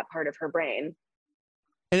to be that part of her brain.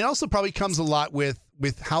 And it also probably comes a lot with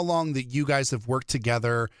how long that you guys have worked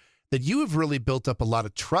together, that you have really built up a lot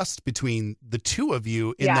of trust between the two of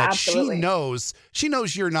you in that absolutely. she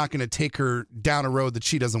knows you're not going to take her down a road that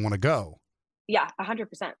she doesn't want to go. Yeah, 100%.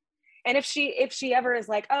 And if she ever is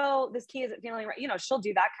like, oh, this key isn't feeling right, you know, she'll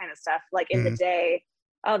do that kind of stuff like in the day.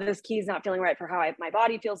 Oh, this key is not feeling right for how my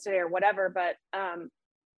body feels today or whatever. But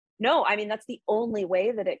no, I mean, that's the only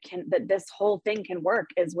way that this whole thing can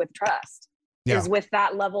work is with trust, is with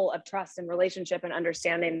that level of trust and relationship and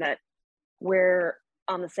understanding that we're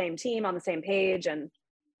on the same team, on the same page, and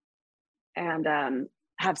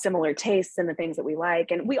have similar tastes in the things that we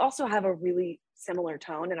like. And we also have a really similar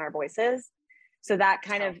tone in our voices. So that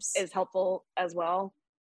kind of is helpful as well.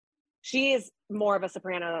 She is more of a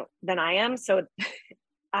soprano than I am. So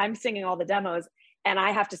I'm singing all the demos and I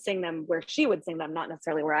have to sing them where she would sing them, not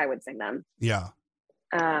necessarily where I would sing them. Yeah.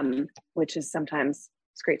 Which is sometimes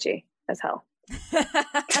screechy as hell.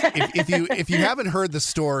 if you haven't heard the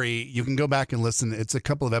story, you can go back and listen. It's a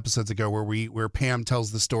couple of episodes ago where Pam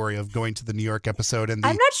tells the story of going to the New York episode. And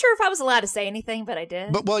I'm not sure if I was allowed to say anything, but I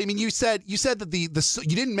did. But well, I mean, you said that the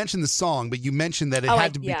you didn't mention the song, but you mentioned that it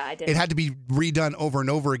had to be redone over and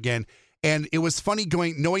over again. And it was funny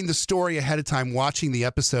knowing the story ahead of time, watching the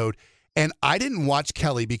episode. And I didn't watch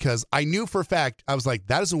Kelly because I knew for a fact, I was like,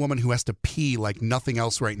 that is a woman who has to pee like nothing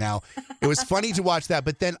else right now. It was funny to watch that.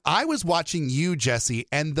 But then I was watching you, Jesse,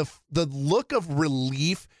 and the look of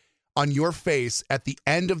relief on your face at the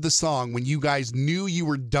end of the song when you guys knew you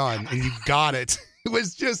were done and you got it.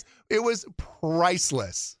 It was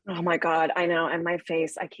priceless. Oh my God, I know. And my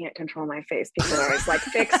face, I can't control my face. People are always like,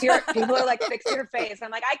 fix your face.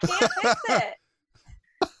 I'm like, I can't fix it.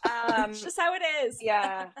 It's just how it is.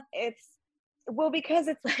 Yeah. Because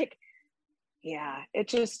it's like, yeah,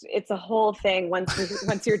 it's a whole thing once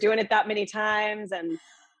you're doing it that many times. And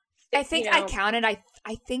I think I counted, I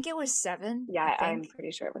think it was 7. Yeah, I'm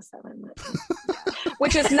pretty sure it was 7.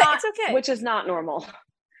 Which is not, okay. Which is not normal.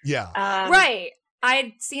 Yeah. Right.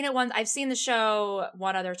 I've seen the show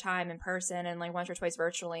one other time in person and like once or twice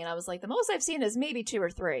virtually. And I was like, the most I've seen is maybe 2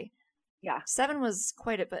 or 3. Yeah. 7 was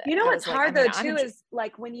quite a bit. You know what's hard though too is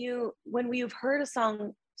like when you've heard a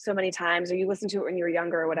song so many times or you listen to it when you were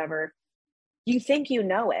younger or whatever, you think you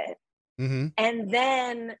know it. Mm-hmm. And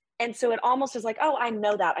then And so it almost is like, oh, I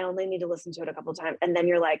know that. I only need to listen to it a couple of times. And then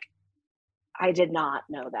you're like, I did not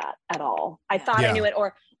know that at all. I thought I knew it,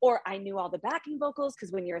 or I knew all the backing vocals,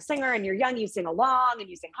 because when you're a singer and you're young, you sing along and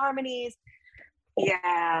you sing harmonies.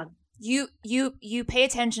 Yeah. You pay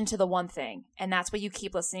attention to the one thing, and that's what you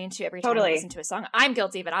keep listening to every time you listen to a song. I'm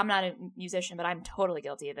guilty of it. I'm not a musician, but I'm totally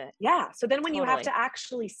guilty of it. Yeah. So then when you have to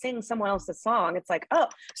actually sing someone else's song, it's like, oh,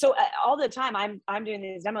 so all the time I'm doing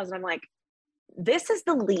these demos and I'm like, this is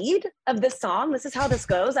the lead of this song. This is how this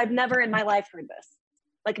goes. I've never in my life heard this.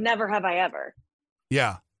 Like, never have I ever.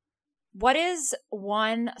 Yeah. What is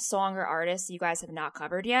one song or artist you guys have not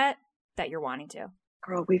covered yet that you're wanting to?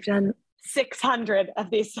 Girl, we've done 600 of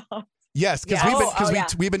these songs. Yes,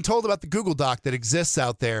 because we've been told about the Google Doc that exists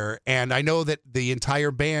out there, and I know that the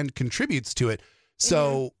entire band contributes to it.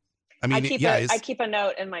 So, I mean, I keep a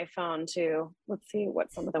note in my phone too. Let's see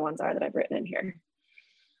what some of the ones are that I've written in here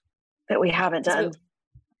that we haven't done.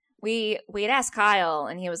 We had asked Kyle,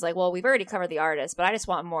 and he was like, "Well, we've already covered the artist, but I just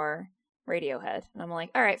want more Radiohead." And I'm like,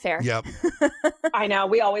 "All right, fair." Yep. I know.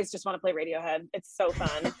 We always just want to play Radiohead. It's so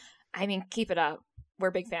fun. I mean, keep it up.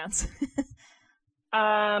 We're big fans.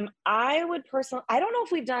 I would personally, I don't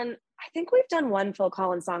know if I think we've done one Phil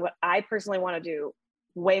Collins song, but I personally want to do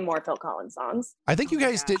way more Phil Collins songs. I think you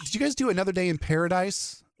guys did you guys do Another Day in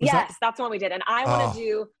Paradise? That's the one we did. And I want to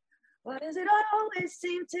do, what does it always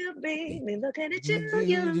seem to be? Me looking at you,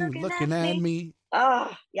 you looking at me.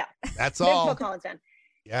 Oh, yeah. That's all. Big Phil Collins fan.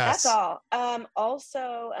 Yes. That's all.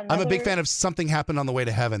 Also, I'm a big fan of Something Happened on the Way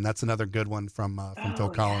to Heaven. That's another good one from Phil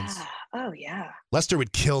Collins. Yeah. Oh yeah. Lester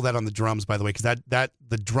would kill that on the drums, by the way, because that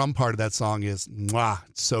the drum part of that song is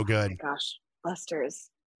it's so good. Oh my gosh, Lester is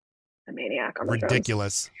a maniac on the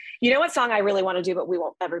ridiculous. Drums. You know what song I really want to do, but we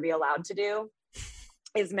won't ever be allowed to do,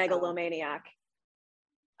 is Megalomaniac.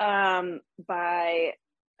 By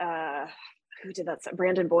who did that song?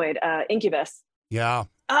 Brandon Boyd, Incubus. Yeah.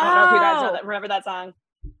 I don't know if you guys remember that song.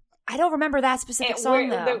 I don't don't that specific song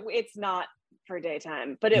though. It's not for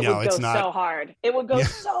daytime, but it would go so hard. It would go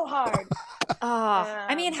so hard.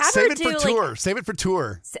 I mean, have save her it do for tour. Save it for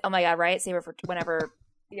tour. Oh my god, right? Save it for whenever.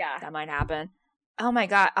 That might happen. Oh my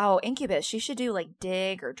god. Oh, Incubus. She should do like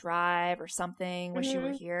Dig or Drive or something. Wish you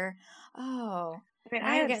were here. Oh, I mean,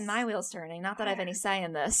 I'm getting my wheels turning. Not that I have any say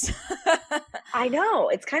in this. I know,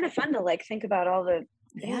 it's kind of fun to like think about all the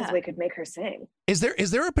things we could make her sing. Is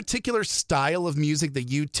there a particular style of music that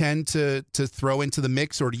you tend to throw into the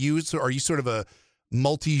mix, or are you sort of a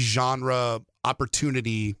multi-genre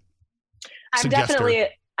opportunity suggester?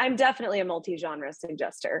 I'm definitely a multi-genre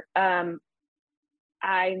suggester.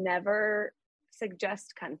 I never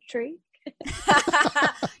suggest country.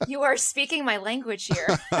 You are speaking my language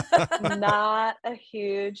here. Not a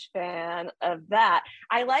huge fan of that.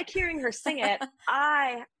 I like hearing her sing it.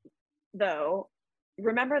 Though,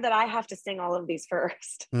 remember that I have to sing all of these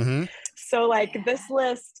first. Mm-hmm. So like this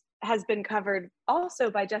list has been covered also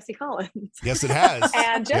by Jesse Collins. Yes, it has.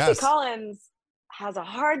 And Jesse Collins has a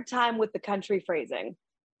hard time with the country phrasing.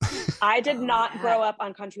 I did not grow up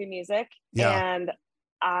on country music, and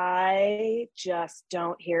I just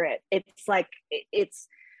don't hear it. It's like, I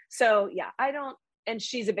don't, and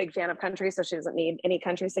she's a big fan of country, so she doesn't need any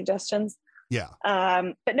country suggestions. Yeah.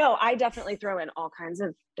 But no, I definitely throw in all kinds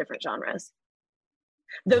of different genres.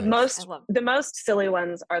 The most silly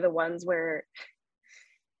ones are the ones where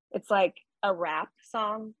it's like a rap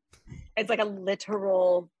song. It's like a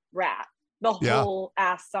literal rap. The whole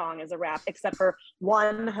ass song is a rap, except for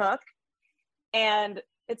one hook. And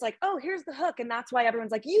it's like, oh, here's the hook. And that's why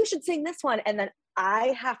everyone's like, you should sing this one. And then I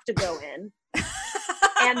have to go in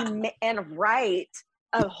and write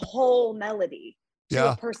a whole melody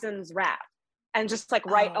to a person's rap, and just like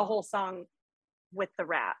write a whole song with the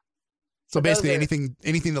rap. So basically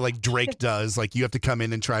anything that like Drake does, like you have to come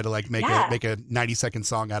in and try to like make a 90-second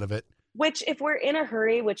song out of it. Which, if we're in a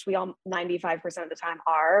hurry, which we all 95% of the time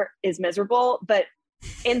is miserable. But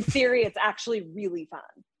in theory, it's actually really fun.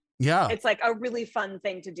 Yeah. It's like a really fun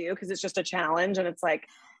thing to do because it's just a challenge. And it's like,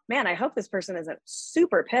 man, I hope this person isn't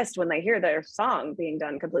super pissed when they hear their song being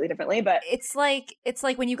done completely differently. But it's like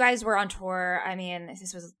when you guys were on tour. I mean,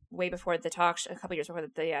 this was way before the talk show, a couple years before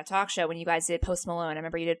the talk show, when you guys did Post Malone. I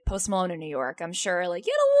remember you did Post Malone in New York. I'm sure like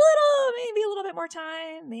you had maybe a little bit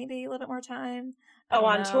more time. Oh,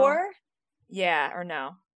 on tour? Yeah, or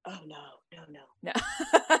no? Oh, no.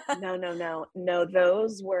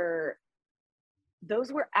 Those were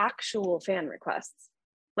actual fan requests.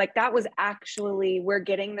 Like that was actually, we're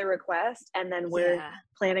getting the request and then we're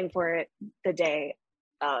planning for it the day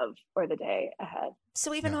of or the day ahead.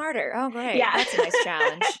 So even harder. Oh, great. Yeah. That's a nice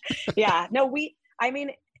challenge. Yeah. No,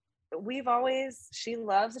 she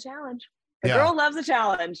loves a challenge. The girl loves a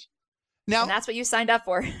challenge. Now, and that's what you signed up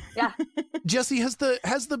for. Yeah. Jesse, has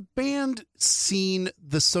the band seen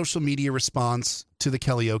the social media response to the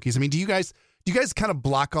Kellyokies? I mean, do you guys kind of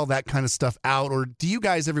block all that kind of stuff out, or do you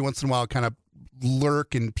guys every once in a while kind of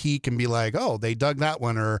lurk and peek and be like, oh, they dug that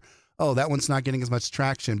one, or oh, that one's not getting as much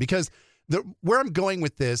traction? Because where I'm going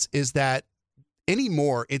with this is that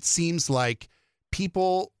anymore, it seems like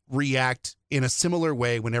people react in a similar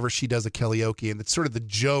way whenever she does a Kellyoke, and it's sort of the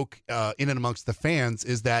joke in and amongst the fans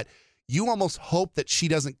is that you almost hope that she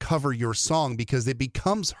doesn't cover your song because it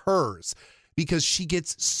becomes hers, because she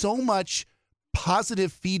gets so much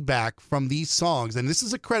positive feedback from these songs. And this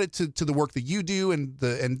is a credit to the work that you do and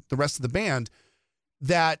the rest of the band,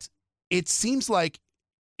 that it seems like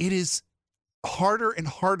it is harder and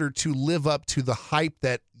harder to live up to the hype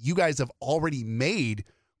that you guys have already made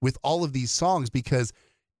with all of these songs, because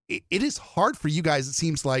it is hard for you guys, it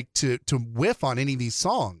seems like, to whiff on any of these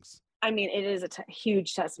songs. I mean, it is a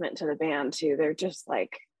huge testament to the band too. They're just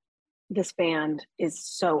like, this band is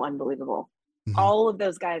so unbelievable. Mm-hmm. All of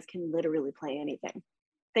those guys can literally play anything.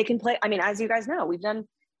 They can play. I mean, as you guys know, we've done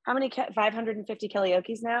how many 550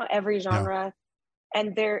 Kellyokes now, every genre. Yeah.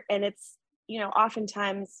 And it's,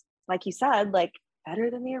 oftentimes, like you said, like better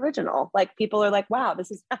than the original. Like people are like, wow, this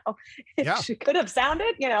is how it could have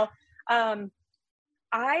sounded,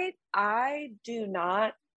 I do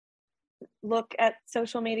not look at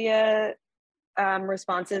social media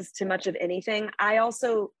responses to much of anything. I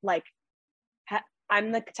also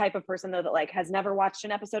I'm the type of person though that like has never watched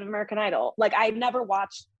an episode of American Idol. Like I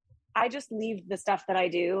just leave the stuff that I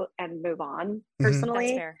do and move on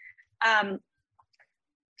personally. That's fair.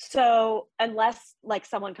 So unless like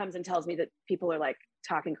someone comes and tells me that people are like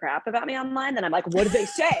talking crap about me online, then I'm like, what did they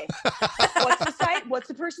say? What's the site? What's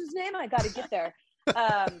the person's name? I got to get there.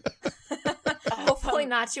 Hopefully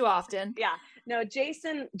not too often. Yeah. No,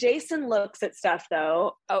 Jason looks at stuff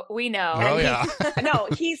though. Oh, we know. Oh yeah. No,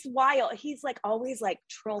 he's wild. He's like always like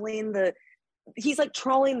trolling the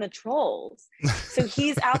trolls. So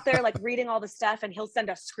he's out there like reading all the stuff, and he'll send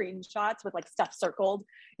us screenshots with like stuff circled,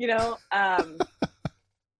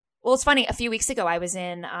 Well, it's funny. A few weeks ago, I was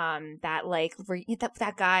in that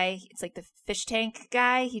guy. It's like the fish tank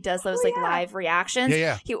guy. He does those live reactions.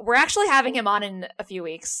 Yeah. We're actually having him on in a few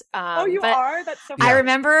weeks. You are? That's so funny. I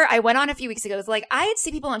remember I went on a few weeks ago. It's like I'd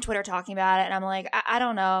see people on Twitter talking about it, and I'm like, I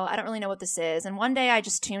don't know. I don't really know what this is. And one day I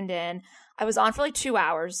just tuned in. I was on for like 2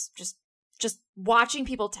 hours, just watching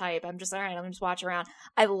people type. I'm just, all right, let me just watch around.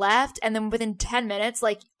 I left, and then within 10 minutes,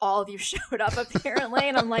 like, all of you showed up, apparently,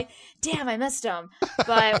 and I'm like, damn, I missed them.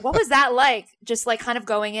 But what was that like? Just, like, kind of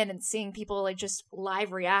going in and seeing people, like, just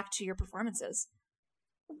live react to your performances?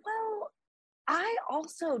 Well, I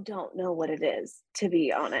also don't know what it is, to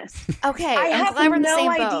be honest. Okay, I have glad we're in the no same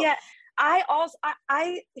idea. Boat.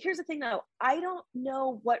 Here's the thing though. I don't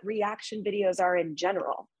know what reaction videos are in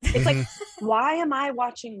general. It's like, why am I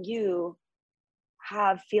watching you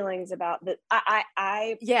have feelings about that?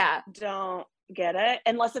 I don't get it,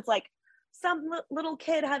 unless it's like some little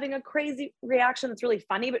kid having a crazy reaction that's really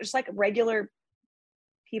funny, but just like regular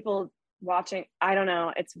people watching. I don't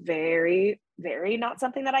know. It's very, very not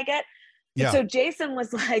something that I get. Yeah. And so Jason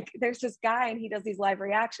was like, there's this guy and he does these live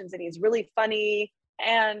reactions and he's really funny.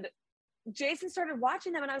 And Jason started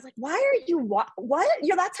watching them, and I was like, why are you what?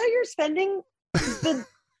 That's how you're spending the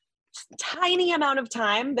tiny amount of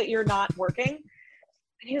time that you're not working?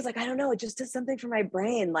 And he was like, I don't know, it just does something for my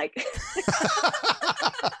brain. Like,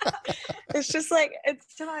 it's just like,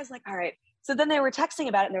 so I was like, all right. So then they were texting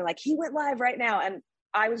about it, and they're like, he went live right now. And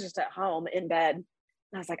I was just at home in bed.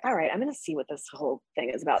 And I was like, all right, I'm going to see what this whole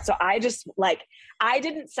thing is about. So I just I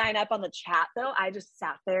didn't sign up on the chat though. I just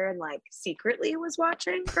sat there and like secretly was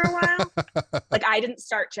watching for a while. Like I didn't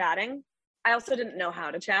start chatting. I also didn't know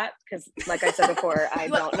how to chat because like I said before, I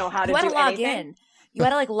don't know how to do anything. Log in. You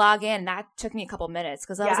had to like log in. That took me a couple minutes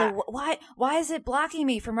because I was like, why is it blocking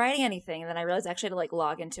me from writing anything? And then I realized I actually had to like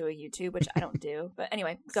log into a YouTube, which I don't do. But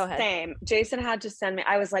anyway, go ahead. Same. Jason had to send me.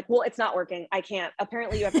 I was like, well, it's not working. I can't.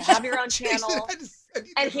 Apparently you have to have your own channel.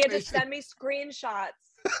 And he had to send me screenshots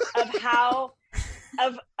of how,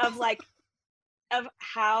 of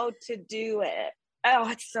how to do it. Oh,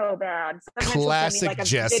 it's so bad. Sometimes classic like a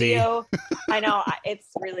Jesse. Video. I know. It's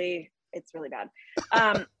really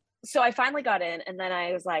bad. So I finally got in, and then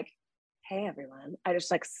I was like, hey, everyone. I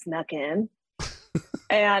just like snuck in.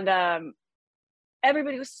 And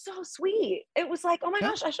everybody was so sweet. It was like, oh my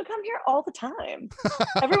gosh, I should come here all the time.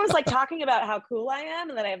 Everyone's like talking about how cool I am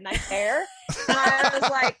and that I have nice hair. And I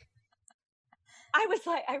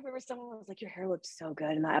remember someone was like, your hair looked so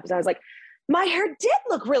good in that episode. I was like, my hair did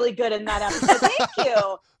look really good in that episode. Thank you.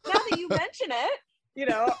 Now that you mention it. You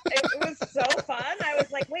know, it was so fun. I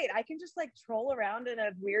was like, wait, I can just like troll around in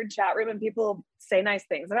a weird chat room and people say nice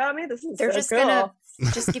things about me. This is They're so just cool. gonna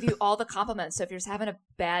just give you all the compliments. So if you're just having a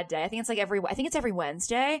bad day, I think it's every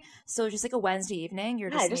Wednesday. So just like a Wednesday evening,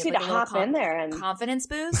 you're just, I just need to hop in there and confidence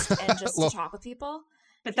boost and just to talk with people.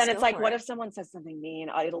 But then it's like, what if someone says something mean?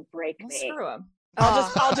 Oh, it'll break me. Screw them.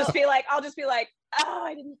 I'll just be like, oh,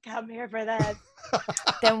 I didn't come here for that.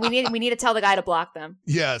 Then we need to tell the guy to block them.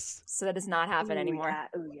 Yes. So that does not happen anymore.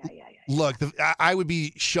 Yeah. Look, I would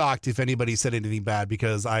be shocked if anybody said anything bad,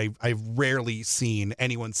 because I've rarely seen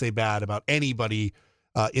anyone say bad about anybody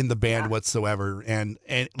in the band whatsoever. And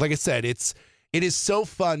like I said, it is so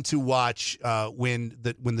fun to watch when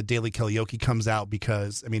the Daily Karaoke comes out,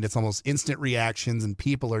 because I mean, it's almost instant reactions and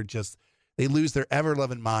people are just, they lose their ever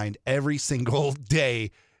loving mind every single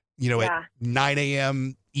day, at 9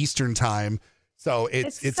 a.m. Eastern time. So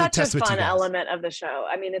it's such a testament fun to you guys. element of the show.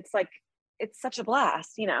 I mean, it's like, it's such a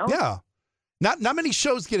blast, Yeah. Not many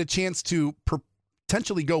shows get a chance to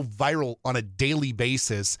potentially go viral on a daily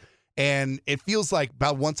basis. And it feels like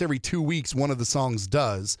about once every 2 weeks, one of the songs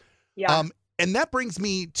does. Yeah. And that brings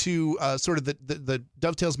me to sort of the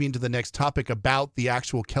dovetails me into the next topic about the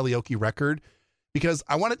actual Karaoke record, because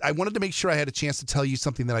I wanted to make sure I had a chance to tell you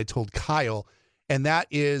something that I told Kyle, and that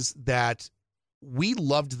is that we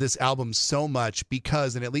loved this album so much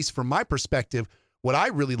because, and at least from my perspective, what I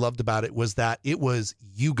really loved about it was that it was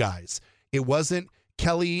you guys. It wasn't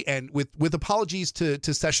Kelly, and with apologies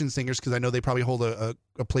to session singers, because I know they probably hold a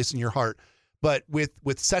place in your heart, but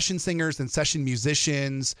with session singers and session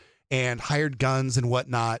musicians and hired guns and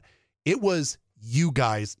whatnot, it was you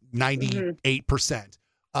guys 98%.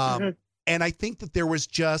 And I think that there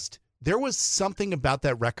was something about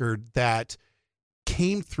that record that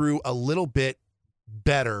came through a little bit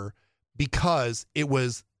better, because it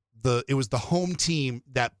was the home team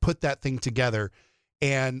that put that thing together.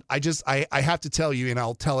 And I have to tell you, and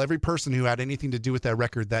I'll tell every person who had anything to do with that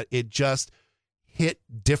record, that it just hit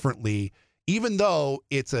differently. Even though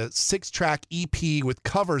it's a 6-track EP with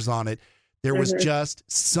covers on it, there was just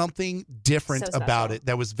something different about it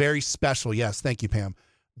that was very special. Yes, thank you, Pam.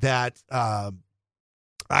 That I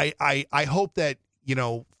hope that,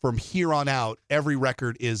 from here on out, every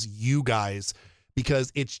record is you guys,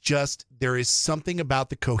 because it's just, there is something about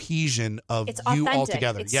the cohesion of you all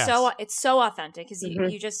together. It's so authentic, because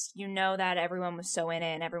you know that everyone was so in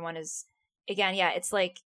it, and everyone is, again, it's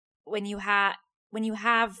like when you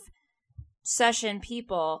have session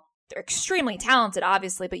people, they're extremely talented,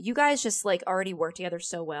 obviously, but you guys just like already work together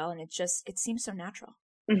so well, and it seems so natural.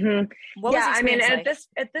 What was I mean, like?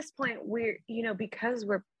 at this point, we're, because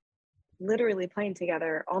we're literally playing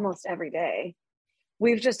together almost every day,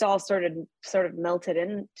 we've just all sort of melted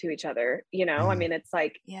into each other, I mean, it's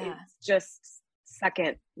like, it's just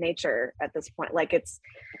second nature at this point. Like it's,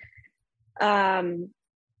 I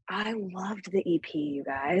loved the EP, you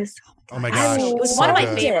guys. Oh my gosh. It was one of my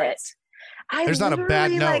favorites. There's not a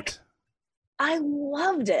bad note. I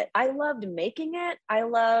loved it. I loved making it. I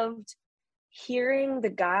loved hearing the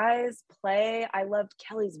guys play. I loved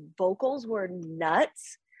Kelly's vocals were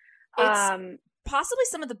nuts. It's possibly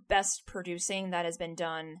some of the best producing that has been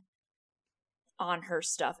done on her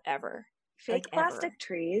stuff ever. Fake Plastic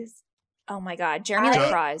Trees. Oh my God. Jeremy Lee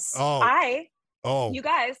cries. You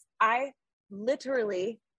guys, I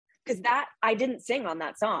literally, because I didn't sing on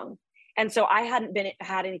that song. And so I hadn't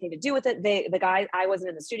had anything to do with it. The guys, I wasn't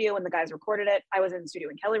in the studio when the guys recorded it. I was in the studio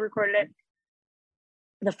when Kelly recorded it.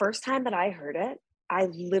 The first time that I heard it, I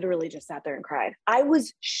literally just sat there and cried. I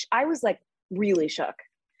was like really shook.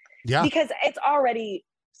 Yeah. Because it's already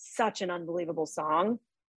such an unbelievable song.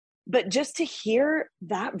 But just to hear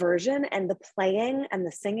that version and the playing and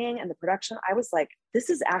the singing and the production, I was like,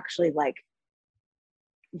 this is actually like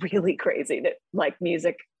really crazy that like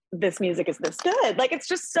this music is this good. Like, it's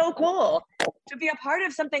just so cool to be a part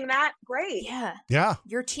of something that great. Yeah. Yeah.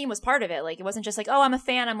 Your team was part of it. Like, it wasn't just like, oh, I'm a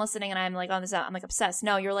fan, I'm listening, and I'm like on this, I'm like obsessed.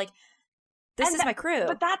 No, you're like, this is my crew.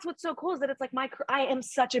 But that's what's so cool is that it's like I am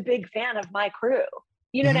such a big fan of my crew.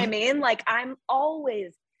 You know what I mean? Like, I'm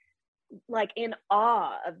always like in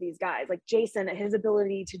awe of these guys. Like Jason, his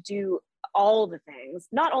ability to do all the things,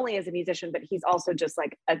 not only as a musician, but he's also just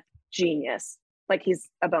like a genius. Like, he's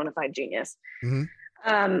a bona fide genius.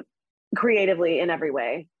 Creatively in every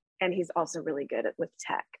way. And he's also really good with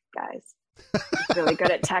tech, guys. He's really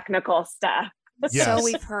good at technical stuff. Yes. So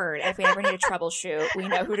we've heard. If we ever need to troubleshoot, we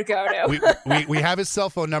know who to go to. We have his cell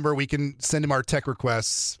phone number. We can send him our tech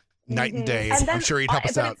requests night and day. And then, I'm sure he'd help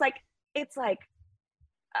us out. It's like,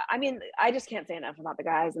 I mean, I just can't say enough about the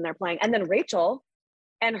guys and they're playing. And then Rachel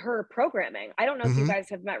and her programming. I don't know if you guys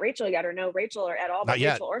have met Rachel yet or know Rachel or at all about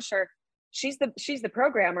Rachel Ursher. she's the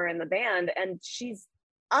programmer in the band, and she's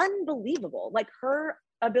unbelievable. Like, her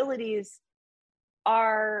abilities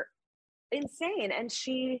are insane, and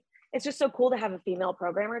it's just so cool to have a female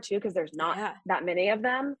programmer too, because there's not that many of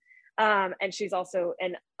them. And she's also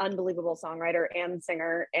an unbelievable songwriter and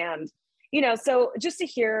singer, and so just to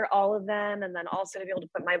hear all of them, and then also to be able to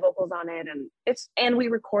put my vocals on it, and we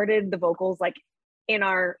recorded the vocals like in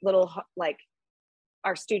our little like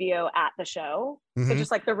our studio at the show. So just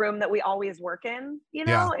like the room that we always work in,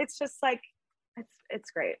 it's just like it's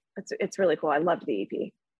great. It's really cool. I loved the EP.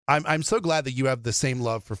 I'm so glad that you have the same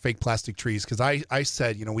love for Fake Plastic Trees, because I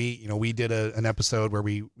said, we did an episode where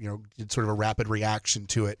we, did sort of a rapid reaction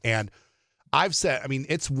to it. And I've said, I mean,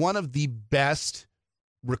 it's one of the best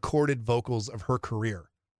recorded vocals of her career.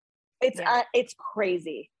 It's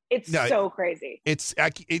crazy. It's so crazy.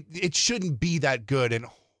 It shouldn't be that good. And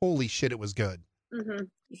holy shit, it was good. Mm-hmm.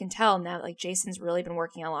 You can tell now, like, Jason's really been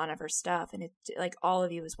working on a lot of her stuff, and it, like, all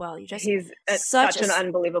of you as well. He's such an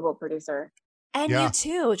unbelievable producer. And you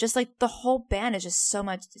too. Just like the whole band is just so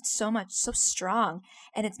strong,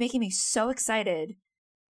 and it's making me so excited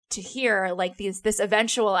to hear like this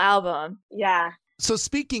eventual album. Yeah. So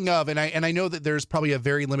speaking of, and I know that there's probably a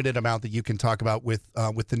very limited amount that you can talk about with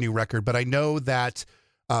the new record, but I know that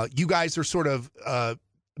you guys are sort of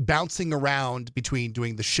bouncing around between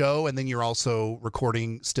doing the show and then you're also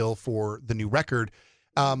recording still for the new record.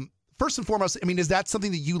 First and foremost, I mean, is that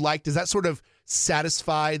something that you like? Does that sort of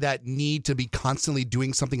satisfy that need to be constantly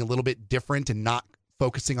doing something a little bit different and not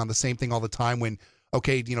focusing on the same thing all the time when,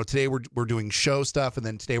 okay, today we're doing show stuff and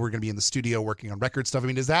then today we're going to be in the studio working on record stuff? I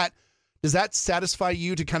mean, does that satisfy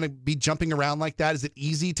you to kind of be jumping around like that? Is it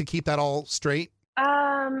easy to keep that all straight?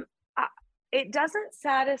 It doesn't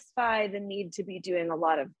satisfy the need to be doing a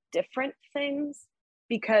lot of different things,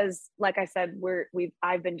 because like I said,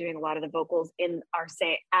 I've been doing a lot of the vocals in our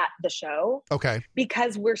at the show. Okay.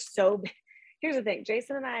 Because we're so, here's the thing,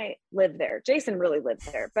 Jason and I live there. Jason really lives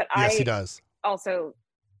there, but yes, he does. Also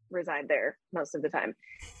reside there most of the time.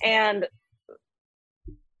 And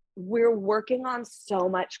we're working on so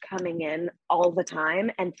much coming in all the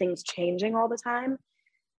time and things changing all the time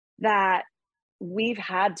that we've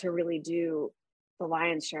had to really do the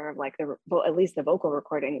lion's share of like at least the vocal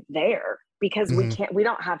recording there, because we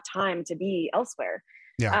don't have time to be elsewhere.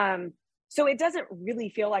 Yeah. So it doesn't really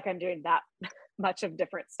feel like I'm doing that much of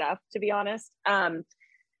different stuff, to be honest.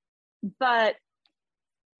 But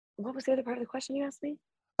what was the other part of the question you asked me?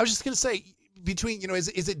 I was just going to say, between,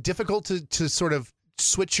 is it difficult to sort of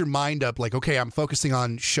switch your mind up? Like, okay, I'm focusing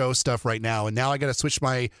on show stuff right now, and now I got to switch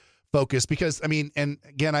my focus, because I mean, and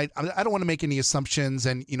again, I don't want to make any assumptions,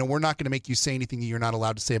 and we're not going to make you say anything that you're not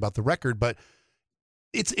allowed to say about the record, but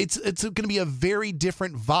it's going to be a very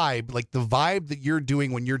different vibe. Like the vibe that you're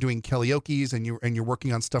doing when you're doing karaoke's and you're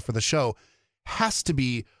working on stuff for the show has to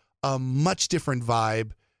be a much different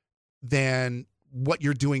vibe than what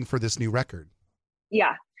you're doing for this new record.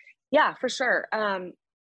 Yeah, for sure. I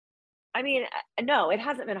mean, no, it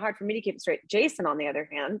hasn't been hard for me to keep it straight. Jason, on the other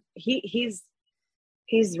hand, he's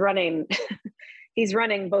running he's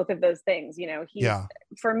running both of those things.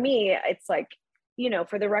 For me, it's like,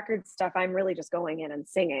 for the record stuff, I'm really just going in and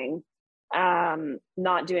singing,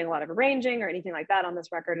 not doing a lot of arranging or anything like that on this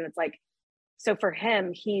record. And it's like, so for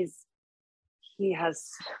him, he has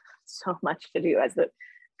so much to do as the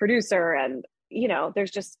producer, and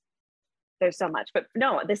there's so much. But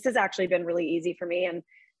no, this has actually been really easy for me, and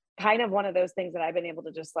kind of one of those things that I've been able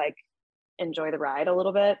to just like enjoy the ride a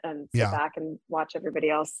little bit and sit back and watch everybody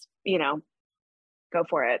else, go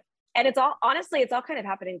for it. And it's all kind of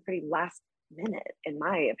happening pretty last minute, in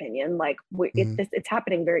my opinion. Like it's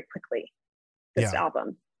happening very quickly, this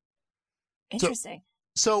album. Interesting.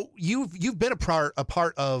 So you've been a part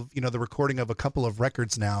of, the recording of a couple of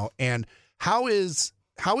records now. And how is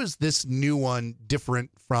this new one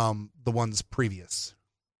different from the ones previous?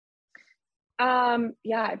 I've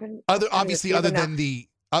been other than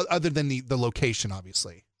the location,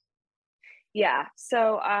 obviously. Yeah.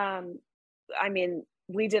 So, I mean,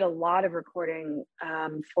 we did a lot of recording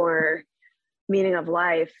for Meaning of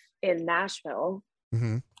Life in Nashville.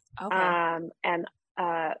 Mm-hmm. Okay. And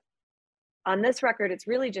on this record, it's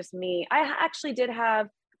really just me. I actually did have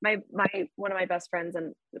my one of my best friends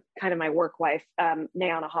and kind of my work wife,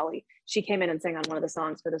 Nayana Holly. She came in and sang on one of the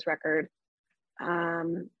songs for this record.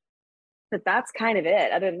 But that's kind of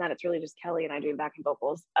it. Other than that, it's really just Kelly and I doing backing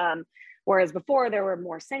vocals. Whereas before there were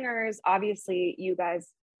more singers. Obviously, you guys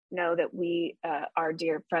know that our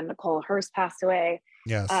dear friend Nicole Hurst passed away.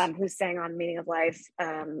 Yes. Who sang on Meaning of Life,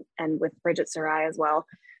 and with Bridget Sarai as well.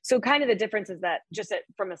 So kind of the difference is that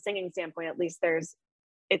from a singing standpoint, at least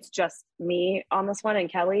it's just me on this one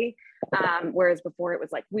and Kelly. Whereas before it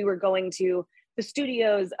was like we were going to the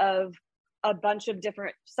studios of a bunch of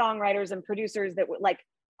different songwriters and producers that were like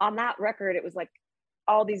on that record. It was like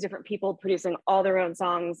all these different people producing all their own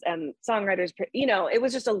songs and songwriters, you know, it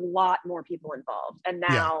was just a lot more people involved. And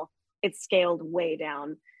now it's scaled way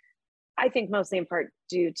down. I think mostly in part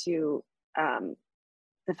due to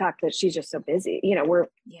the fact that she's just so busy. You know, we're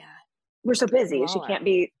so busy. She can't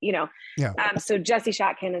be, you know. So Jesse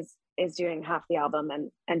Shatkin is doing half the album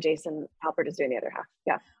and Jason Halpert is doing the other half.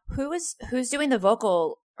 Yeah. Who's doing the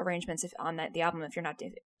vocal arrangements on the album if you're not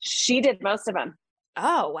doing it? She did most of them.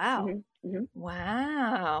 Oh, wow.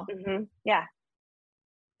 Wow. Yeah.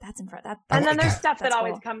 That's impressive. And then there's stuff that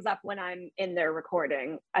always comes up when I'm in there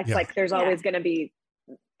recording. I feel like there's always going to be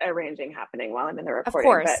arranging happening while I'm in the recording. Of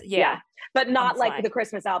course, but not like the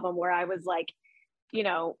Christmas album where I was like, you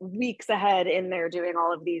know, weeks ahead in there doing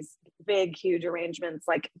all of these big, huge arrangements,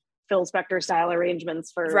 like Phil Spector style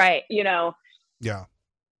arrangements for, you know. Yeah.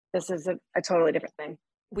 This is a totally different thing.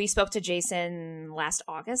 We spoke to Jason last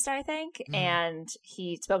August, I think, and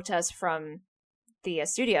he spoke to us from the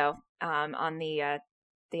studio on the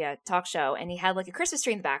talk show, and he had like a Christmas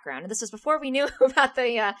tree in the background. And this was before we knew about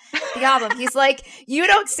the album. He's like, "You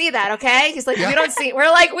don't see that, okay?" He's like, "You don't see." We're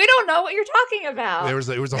like, "We don't know what you're talking about."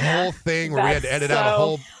 It was a whole thing where we had to edit out a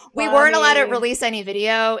whole. We weren't allowed to release any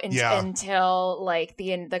video until like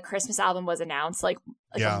the Christmas album was announced, like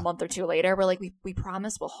a month or two later. We're like, we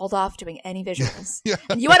promise we'll hold off doing any visuals.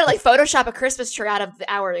 And you had to like Photoshop a Christmas tree out of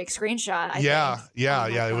our like screenshot. I think.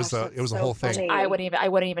 It was a whole thing. I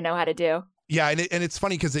wouldn't even know how to do. Yeah, and it's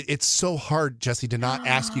funny because it's so hard, Jesse, to not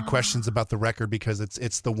ask you questions about the record because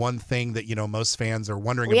it's the one thing that, you know, most fans are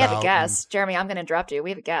wondering about. We have a guest. Jeremy, I'm going to interrupt you. We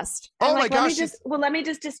have a guest. Oh my gosh. Let me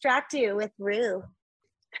just distract you with Rue.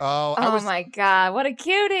 Oh my God, what a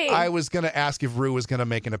cutie. I was going to ask if Rue was going to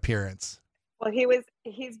make an appearance. Well,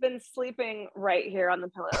 he's been sleeping right here on the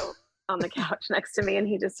pillow on the couch next to me, and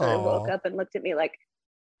he just sort of woke up and looked at me like,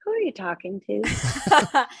 who are you talking to?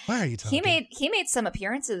 Why are you talking? He made some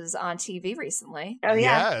appearances on TV recently. Oh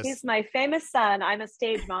yeah, he's my famous son. I'm a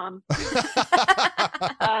stage mom.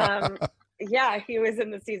 Yeah, he was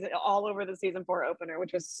in the season all over the season 4 opener,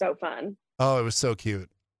 which was so fun. Oh, it was so cute.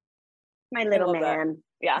 My little man.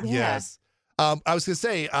 Yeah. Yes. I was going to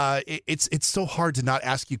say, it's so hard to not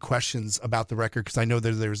ask you questions about the record because I know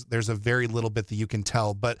there's a very little bit that you can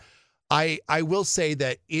tell, but I will say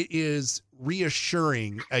that it is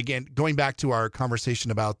reassuring. Again, going back to our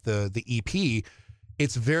conversation about the EP,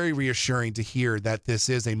 it's very reassuring to hear that this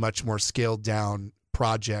is a much more scaled down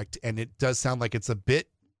project, and it does sound like it's a bit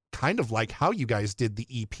kind of like how you guys did the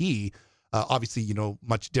EP. Obviously, you know,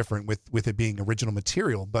 much different with it being original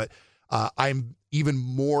material, but I'm even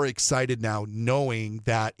more excited now knowing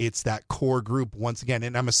that it's that core group once again.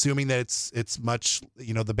 And I'm assuming that it's much,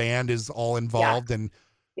 you know, the band is all involved and.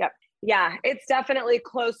 Yeah, it's definitely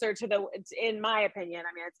closer to in my opinion,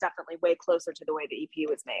 I mean, it's definitely way closer to the way the EP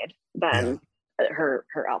was made than her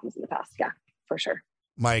albums in the past. Yeah, for sure.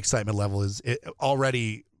 My excitement level is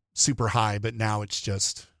already super high, but now it's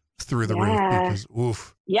just through the roof because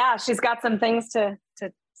oof. Yeah, she's got some things to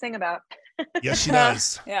sing about. Yes, she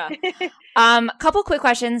does. Yeah. Couple quick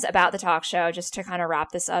questions about the talk show, just to kind of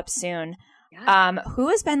wrap this up soon. Yeah. Who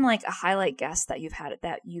has been like a highlight guest that you've had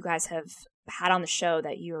that you guys have had on the show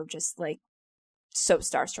that you're just like so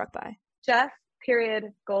starstruck by? Jeff,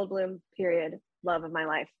 period. Goldblum, period. Love of my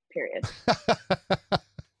life, period.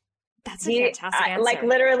 That's a fantastic answer. Like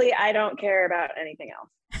literally, I don't care about anything else.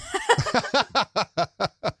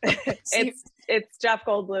 It's Jeff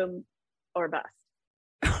Goldblum or bust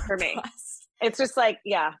for me. It's just like,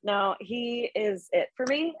 he is it for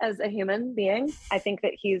me as a human being. I think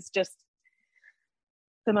that he's just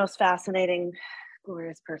the most fascinating,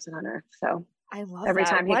 glorious person on earth. So I love every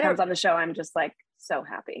time he comes on the show, I'm just like so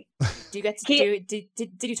happy. Do you get to did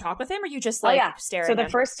you talk with him, or you just like stare at him? So the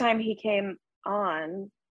first time he came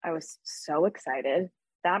on, I was so excited.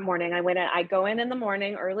 That morning I go in the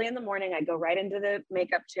morning, early in the morning, I go right into the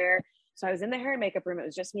makeup chair. So I was in the hair and makeup room. It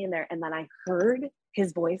was just me in there. And then I heard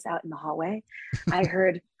his voice out in the hallway. I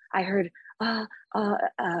heard, can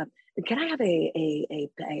I have a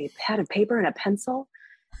pad of paper and a pencil?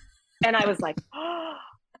 And I was like, oh.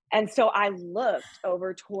 And so I looked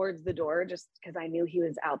over towards the door just because I knew he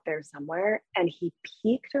was out there somewhere. And he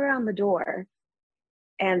peeked around the door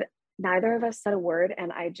and neither of us said a word.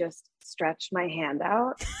 And I just stretched my hand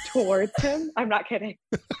out towards him. I'm not kidding.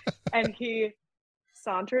 And he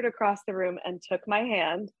sauntered across the room and took my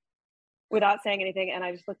hand without saying anything. And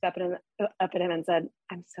I just looked up at him and said,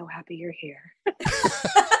 I'm so happy you're here. That's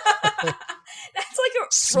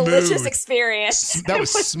like a religious experience. That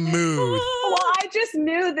was smooth. Well, I just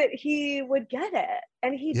knew that he would get it,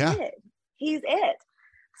 and he did. He's it.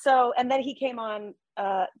 So, and then he came on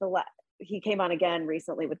he came on again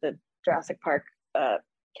recently with the Jurassic Park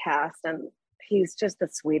cast, and he's just the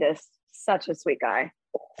sweetest. Such a sweet guy.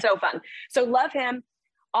 So fun. So love him.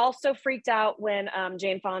 Also freaked out when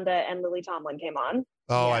Jane Fonda and Lily Tomlin came on.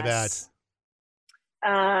 Oh, yes.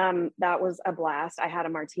 I bet. That was a blast. I had a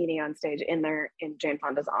martini on stage in Jane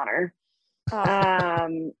Fonda's honor. I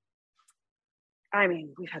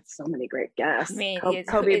mean, we've had so many great guests.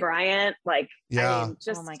 Kobe Bryant,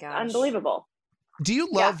 just oh my gosh, unbelievable. Do you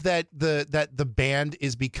love that the band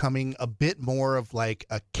is becoming a bit more of like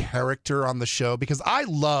a character on the show? Because I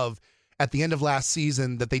love at the end of last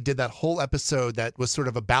season that they did that whole episode that was sort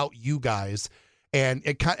of about you guys, and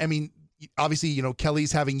obviously,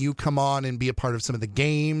 Kelly's having you come on and be a part of some of the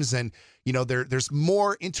games, and there's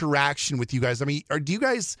more interaction with you guys. I mean, are you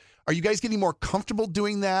guys getting more comfortable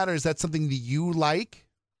doing that, or is that something that you like?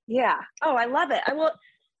 Yeah. Oh, I love it.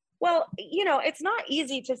 Well, it's not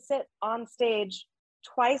easy to sit on stage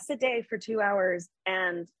twice a day for 2 hours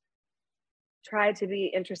and try to be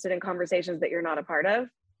interested in conversations that you're not a part of.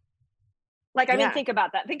 I mean, think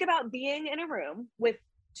about that. Think about being in a room with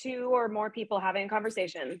 2 or more people having a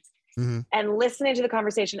conversation and listening to the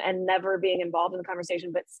conversation and never being involved in the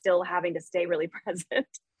conversation, but still having to stay really present.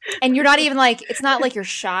 And you're not even it's not like you're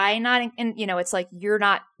shy, it's like you're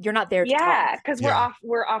not there to talk. Yeah, because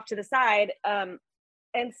we're off to the side.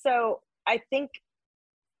 And so I think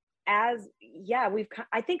I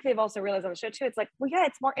think they've also realized on the show too, it's like, well, yeah,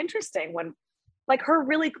 it's more interesting when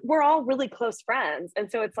we're all really close friends.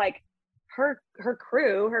 And so it's like her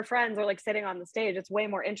crew, her friends are sitting on the stage. It's way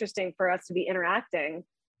more interesting for us to be interacting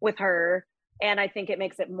with her. And I think it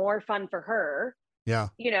makes it more fun for her. Yeah.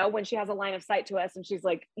 When she has a line of sight to us and she's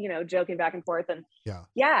joking back and forth. And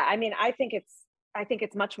I mean, I think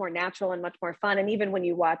it's much more natural and much more fun. And even when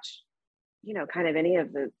you watch, kind of any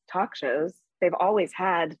of the talk shows, they've always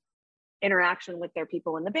had interaction with their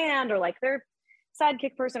people in the band or their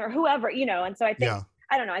sidekick person or whoever, and so I think,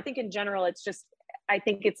 I don't know, I think in general, I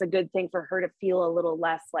think it's a good thing for her to feel a little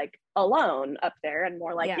less alone up there and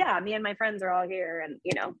more me and my friends are all here. And,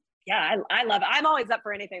 I love it. I'm always up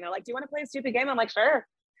for anything. They're like, do you want to play a stupid game? I'm like, sure.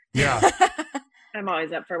 Yeah. I'm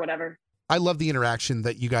always up for whatever. I love the interaction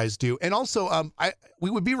that you guys do. And also, we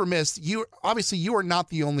would be remiss. You are not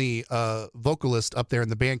the only vocalist up there in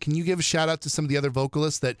the band. Can you give a shout out to some of the other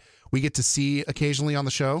vocalists that we get to see occasionally on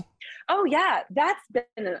the show? Oh, yeah. That's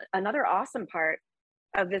been another awesome part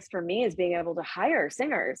of this for me, is being able to hire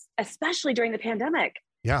singers, especially during the pandemic.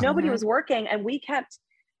 Yeah. Nobody was working and we kept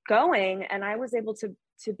going. And I was able to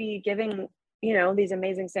be giving, these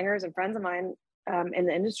amazing singers and friends of mine in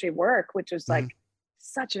the industry work, which was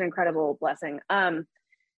such an incredible blessing.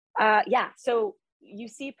 So you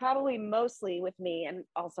see probably mostly with me, and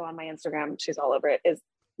also on my Instagram, she's all over it, is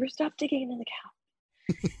stop digging in the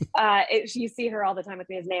couch. You see her all the time with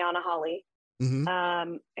me, is Nayana Holly.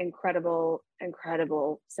 Incredible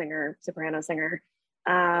singer, soprano singer.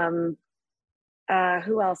 Who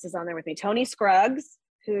else is on there with me? Tony Scruggs,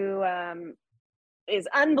 who is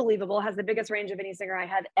unbelievable, has the biggest range of any singer I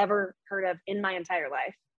had ever heard of in my entire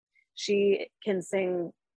life. She can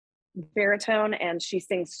sing baritone and she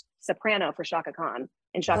sings soprano for Shaka Khan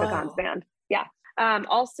in Shaka Khan's band. Yeah.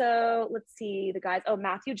 Also, let's see the guys. Oh,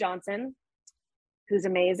 Matthew Johnson, who's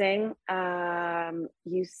amazing.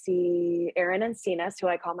 You see Aaron Encinas, who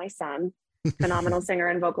I call my son, phenomenal singer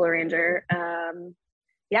and vocal arranger.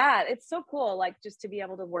 It's so cool, just to be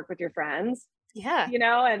able to work with your friends. Yeah.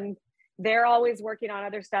 And they're always working on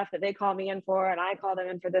other stuff that they call me in for, and I call them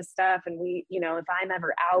in for this stuff. And we, if I'm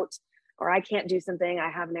ever out or I can't do something,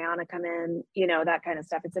 I have Nayana come in, that kind of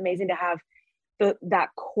stuff. It's amazing to have that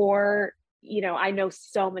core, I know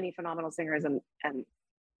so many phenomenal singers and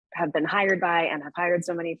have been hired by and have hired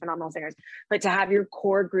so many phenomenal singers, but to have your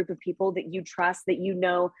core group of people that you trust, that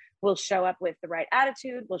will show up with the right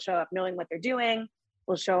attitude, will show up knowing what they're doing,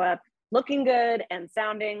 will show up looking good and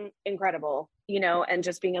sounding incredible, and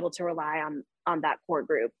just being able to rely on that core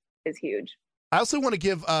group is huge. I also want to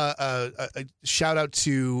give a shout out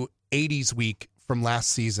to 80s Week from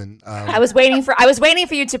last season. I was waiting for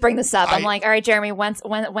you to bring this up. I'm like, all right, Jeremy, when's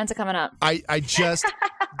it coming up? I just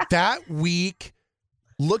that week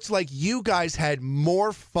looked like you guys had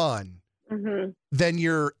more fun than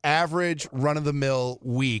your average run-of-the-mill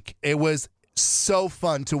week. It was so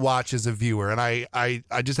fun to watch as a viewer, and I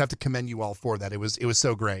just have to commend you all for that. It was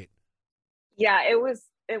so great. Yeah, it was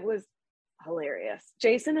hilarious.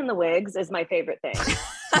 Jason and the Wigs is my favorite thing.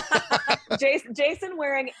 Jason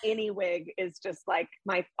wearing any wig is just like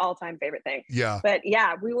my all-time favorite thing. Yeah. But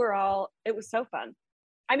yeah, it was so fun.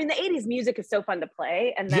 I mean, the 80s music is so fun to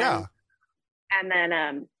play. And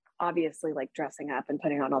then obviously like dressing up and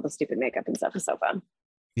putting on all the stupid makeup and stuff is so fun.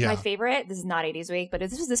 Yeah. My favorite, this is not 80s week, but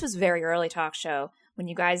this was very early talk show when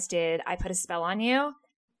you guys did I Put a Spell on You.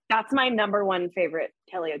 That's my number one favorite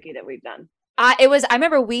karaoke that we've done. I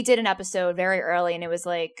remember we did an episode very early and it was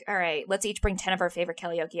like, all right, let's each bring 10 of our favorite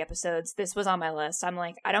karaoke episodes. This was on my list. I'm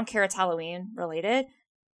like, I don't care it's Halloween related.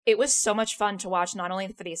 It was so much fun to watch, not only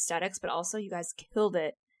for the aesthetics, but also you guys killed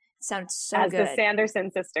it. It sounded so As good. the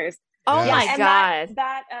Sanderson sisters. Oh Yes. my God.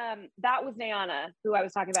 That was Nayana, who I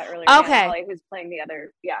was talking about earlier. Okay. Nayana Holly, who's playing the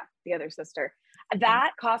other sister.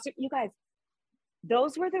 That costume, you guys,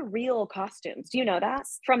 those were the real costumes. Do you know that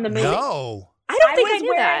from the movie? No. I don't think I was knew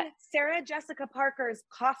wearing that. Sarah Jessica Parker's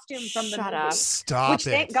costume from the Shut movie. up. Stop Which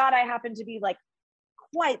it. thank God I happened to be like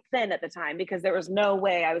quite thin at the time because there was no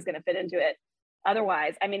way I was going to fit into it.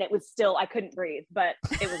 Otherwise, I mean, it was still, I couldn't breathe, but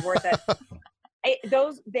it was worth it.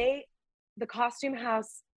 The costume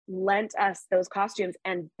house lent us those costumes,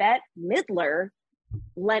 and Bette Midler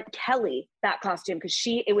lent Kelly that costume because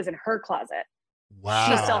it was in her closet. Wow.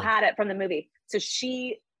 She still had it from the movie. So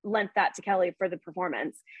she lent that to Kelly for the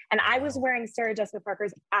performance. And I was wearing Sarah Jessica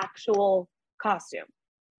Parker's actual costume.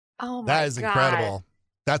 Oh my God. That is incredible.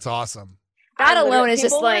 That's awesome. That alone is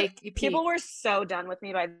just like people were so done with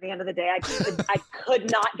me by the end of the day. I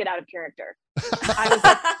could not get out of character. I was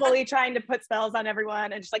like fully trying to put spells on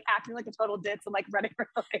everyone and just like acting like a total ditz and like running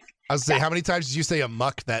around. Like, I was saying, how many times did you say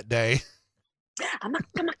 "amok" that day? Come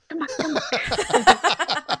on.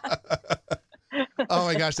 Oh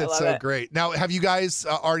my gosh, that's so it. great. Now, have you guys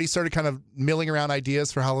already started kind of milling around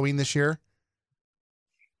ideas for Halloween this year?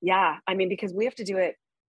 Yeah, I mean, because we have to do it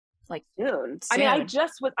like soon. I mean,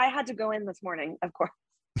 I had to go in this morning, of course.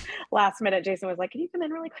 Last minute, Jason was like, "Can you come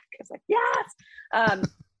in really quick?" I was like, "Yes."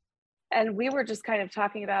 And we were just kind of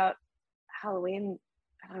talking about Halloween,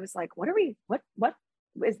 and I was like, "What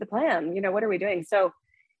is the plan? You know, what are we doing?" So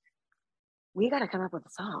we got to come up with a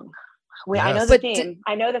song. I know the theme.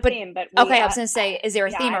 But okay, I was gonna say, is there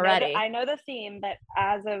a theme already? I know the theme, but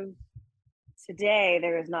as of today,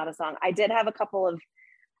 there is not a song. I did have a couple of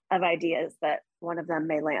ideas that one of them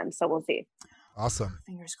may land, so we'll see. Awesome.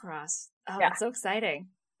 Fingers crossed. Oh, Yeah. that's so exciting.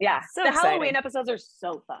 Yeah, So the exciting. Halloween episodes are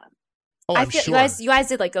so fun. Oh, I I'm feel sure. you guys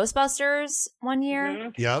did like Ghostbusters one year.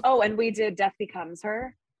 Mhm. Yep. Oh, and we did Death Becomes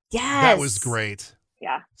Her. Yes, That was great.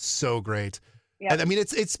 Yeah. So great. Yep. And I mean,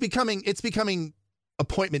 it's becoming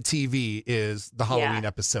appointment TV is the Halloween Yeah.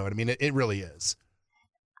 episode. I mean, it really is.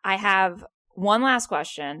 I have one last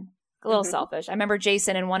question. A little Mhm. selfish. I remember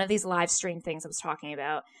Jason in one of these live stream things I was talking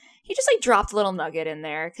about. He just like dropped a little nugget in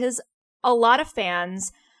there because a lot of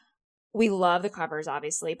fans, we love the covers,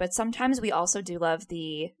 obviously, but sometimes we also do love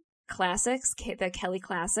the classics, the Kelly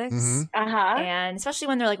classics. Mhm. And especially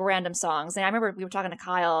when they're like random songs. And I remember we were talking to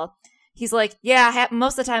Kyle. He's like, yeah,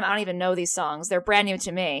 most of the time I don't even know these songs. They're brand new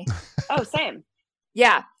to me. Oh, same.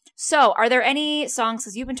 Yeah. So are there any songs,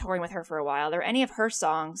 because you've been touring with her for a while, are there any of her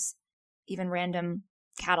songs, even random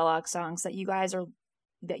catalog songs that you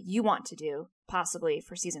want to do possibly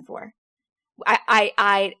for season 4?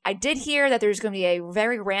 I did hear that there's going to be a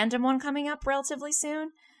very random one coming up relatively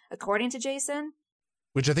soon, according to Jason.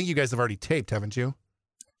 Which I think you guys have already taped, haven't you?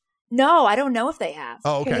 No, I don't know if they have.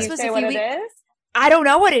 Oh, okay. Can This you was say a what few it weeks- is? I don't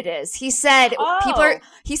know what it is. He said Oh.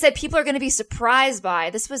 people are going to be surprised by.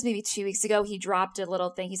 This was maybe 2 weeks ago. He dropped a little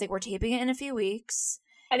thing. He's like, we're taping it in a few weeks.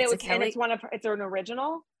 And It's a it's Kelly- it's an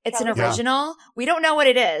original. It's an Kelly? original. We don't know what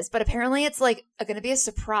it is, but apparently it's like going to be a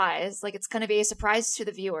surprise. Like it's going to be a surprise to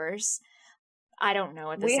the viewers. I don't know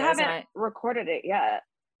what this We is. haven't and recorded it yet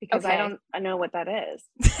because Okay. I know what that is.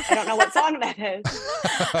 I don't know what song that is.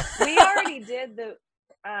 We already did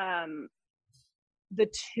the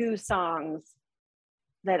 2 songs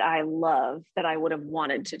that I love that I would have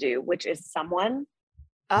wanted to do, which is Someone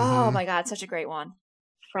oh Mhm. my God, such a great one.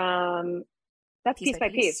 from that's Piece by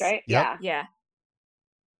Piece, right? Yep. Yeah. Yeah.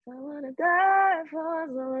 I wanna die for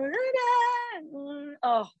someone to die.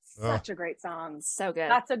 Oh, such a great song. So good.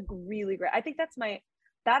 That's a really great. I think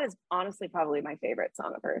that is honestly probably my favorite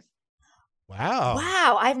song of hers. Wow.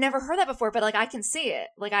 Wow, I've never heard that before, but like I can see it.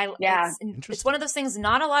 Like Yeah. it's Interesting. one of those things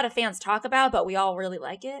not a lot of fans talk about, but we all really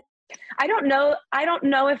like it. I don't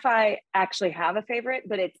know if I actually have a favorite,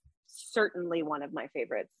 but it's certainly one of my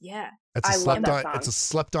favorites. Yeah. It's a I love slept that on. song. It's a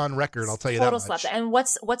slept on record. I'll tell you Total that much. slept. And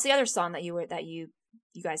what's the other song that you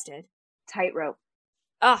guys did? Tightrope.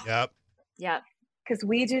 Oh, Yep. yeah. Because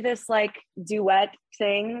we do this like duet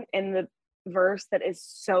thing in the verse that is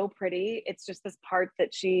so pretty. It's just this part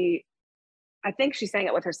that she I think she sang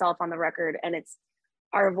it with herself on the record, and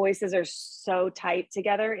our voices are so tight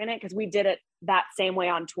together in it because we did it that same way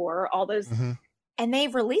on tour. All those. Mm-hmm. And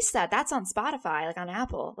they've released that. That's on Spotify, like on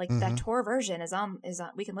Apple. Like that tour version is on.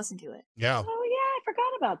 We can listen to it. Yeah. Oh yeah, I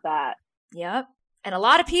forgot about that. Yep. And a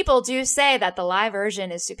lot of people do say that the live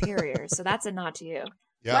version is superior. So that's a nod to you.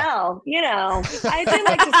 Yeah. Well, I do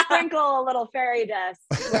like to sprinkle a little fairy dust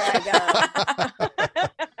where I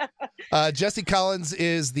go. Jessie Collins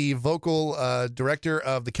is the vocal director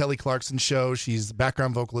of the Kelly Clarkson Show. She's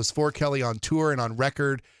background vocalist for Kelly on tour and on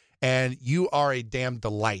record. And you are a damn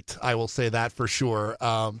delight. I will say that for sure.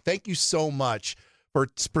 Thank you so much for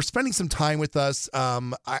spending some time with us.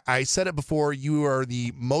 I said it before, you are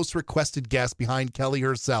the most requested guest behind Kelly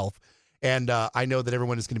herself. And I know that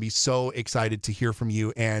everyone is going to be so excited to hear from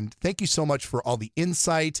you. And thank you so much for all the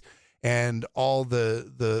insight and all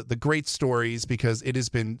the great stories, because it has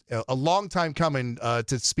been a long time coming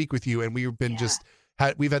to speak with you. And we've been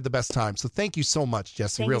we've had the best time. So thank you so much,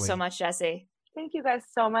 Jessie. Thank you so much, Jessie. Thank you guys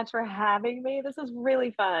so much for having me. This was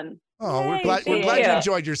really fun. Oh, we're glad you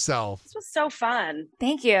enjoyed yourself. This was so fun.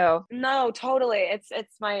 Thank you. No, totally. It's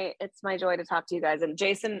my joy to talk to you guys. And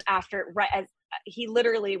Jason, he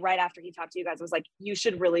literally right after he talked to you guys was like, you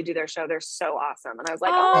should really do their show. They're so awesome. And I was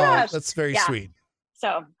like, oh my gosh. That's very sweet. So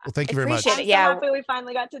well, thank you very much. It. I'm so happy we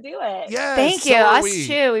finally got to do it. Yes, thank you. Us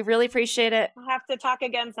too. We really appreciate it. We'll have to talk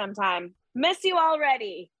again sometime. Miss you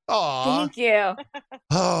already. Aw. Thank you.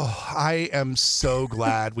 Oh, I am so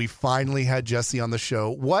glad we finally had Jessie on the show.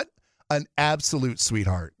 What an absolute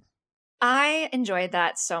sweetheart. I enjoyed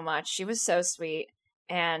that so much. She was so sweet.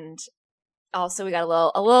 And also we got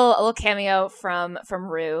a little cameo from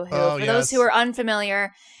Rue, who for those who are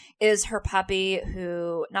unfamiliar is her puppy,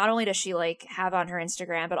 who not only does she have on her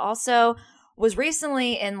Instagram, but also was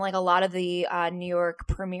recently in a lot of the New York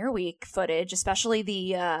Premiere Week footage, especially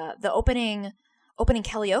the opening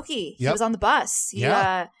karaoke. He was on the bus.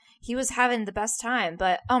 He was having the best time.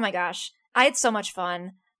 But oh my gosh, I had so much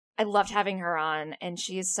fun. I loved having her on, and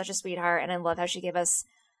she's such a sweetheart. And I love how she gave us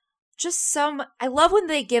I love when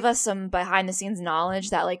they give us some behind the scenes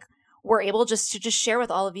knowledge that we're able to share with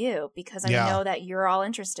all of you, because I know that you're all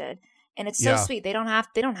interested, and it's so sweet. They don't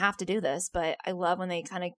have to do this, but I love when they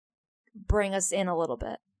kind of bring us in a little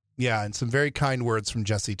bit. Yeah, and some very kind words from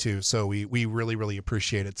Jessie too. So we really, really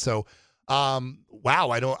appreciate it. So wow,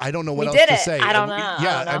 I don't know what else to say. I don't know.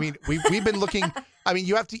 I mean, we've been looking. I mean,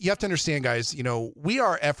 you have to understand, guys, we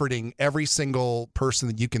are efforting every single person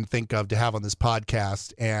that you can think of to have on this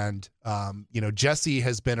podcast. And, Jessie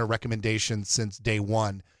has been a recommendation since day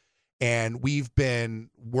one. And we've been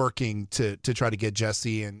working to try to get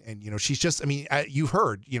Jessie. And she's just, you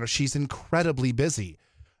heard, she's incredibly busy.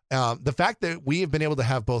 The fact that we have been able to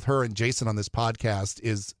have both her and Jason on this podcast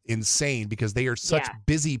is insane, because they are such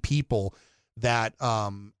busy people that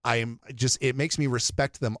it makes me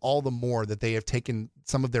respect them all the more that they have taken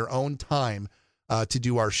some of their own time to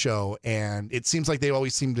do our show. And it seems like they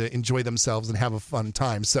always seem to enjoy themselves and have a fun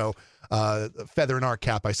time. So feather in our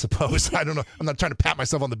cap, I suppose. I don't know. I'm not trying to pat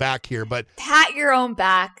myself on the back here, but pat your own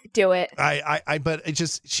back. Do it. But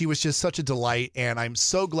she was just such a delight. And I'm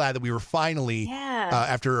so glad that we were finally,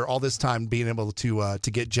 after all this time, being able to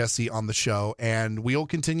get Jessie on the show. And we'll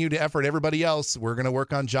continue to effort everybody else. We're going to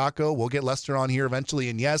work on Jocko. We'll get Lester on here eventually.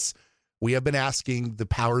 And yes, we have been asking the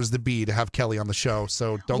powers that be to have Kelly on the show.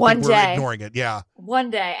 So don't think we're ignoring it. Yeah. One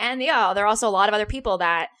day. And there are also a lot of other people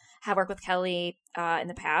that have worked with Kelly in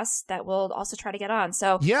the past that we'll also try to get on.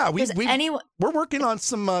 So we're working on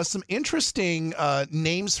some interesting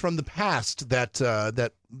names from the past that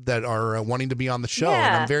are wanting to be on the show,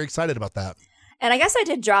 and I'm very excited about that. And I guess I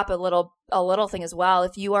did drop a little thing as well.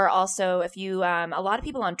 If you are also, a lot of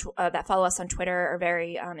people on that follow us on Twitter are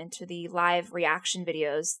very into the live reaction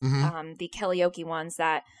videos, the karaoke ones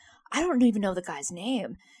that I don't even know the guy's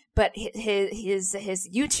name. But his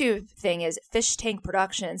YouTube thing is Fish Tank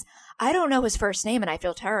Productions. I don't know his first name, and I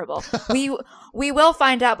feel terrible. We will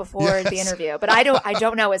find out before the interview, but I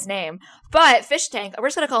don't know his name. But Fish Tank, we're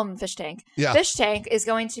just gonna call him Fish Tank. Yeah. Fish Tank is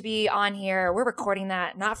going to be on here. We're recording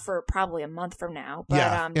that not for probably a month from now,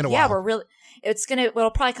 but in a while. we're really.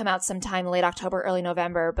 It'll probably come out sometime late October, early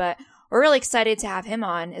November. But we're really excited to have him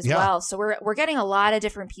on as well. So we're getting a lot of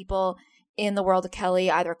different people in the world of Kelly,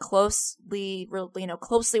 either closely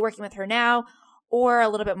working with her now, or a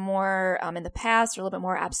little bit more in the past, or a little bit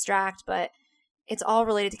more abstract. But it's all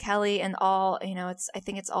related to Kelly, and all I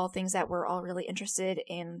think it's all things that we're all really interested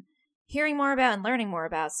in hearing more about and learning more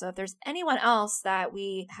about. So if there's anyone else that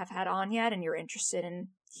we have had on yet, and you're interested in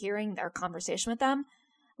hearing our conversation with them,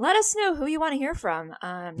 let us know who you want to hear from.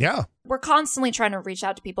 We're constantly trying to reach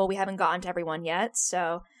out to people. We haven't gotten to everyone yet,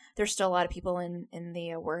 so there's still a lot of people in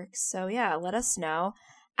the works. So yeah, let us know.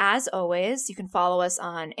 As always, you can follow us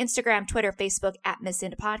on Instagram, Twitter, Facebook at Miss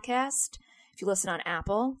Indie Podcast. If you listen on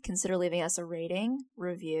Apple, consider leaving us a rating,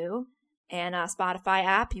 review, and Spotify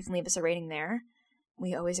app. You can leave us a rating there.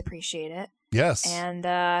 We always appreciate it. Yes. And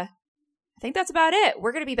I think that's about it.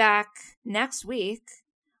 We're going to be back next week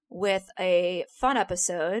with a fun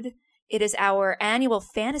episode. It is our annual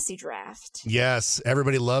fantasy draft. Yes.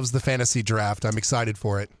 Everybody loves the fantasy draft. I'm excited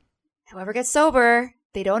for it. Whoever gets sober,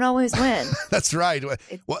 they don't always win. That's right.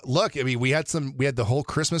 Well, look, I mean, we had the whole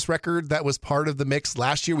Christmas record that was part of the mix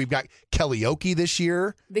last year. We've got karaoke this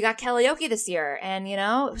year. We got karaoke this year. And,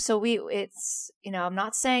 so I'm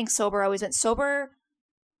not saying sober always wins. Sober,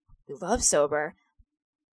 we love sober,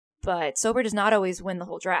 but sober does not always win the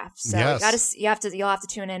whole draft. So yes. you'll have to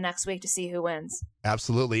tune in next week to see who wins.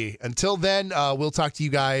 Absolutely. Until then, we'll talk to you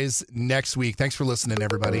guys next week. Thanks for listening,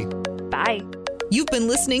 everybody. Bye. You've been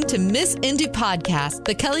listening to Miss Indie Podcast,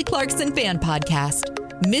 the Kelly Clarkson fan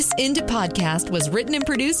podcast. Miss Indie Podcast was written and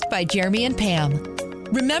produced by Jeremy and Pam.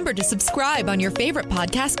 Remember to subscribe on your favorite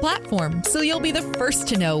podcast platform so you'll be the first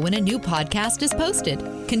to know when a new podcast is posted.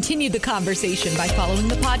 Continue the conversation by following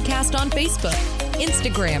the podcast on Facebook,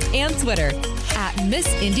 Instagram, and Twitter at Miss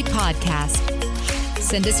Indie Podcast.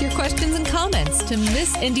 Send us your questions and comments to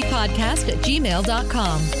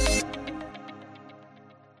missindiepodcast@gmail.com.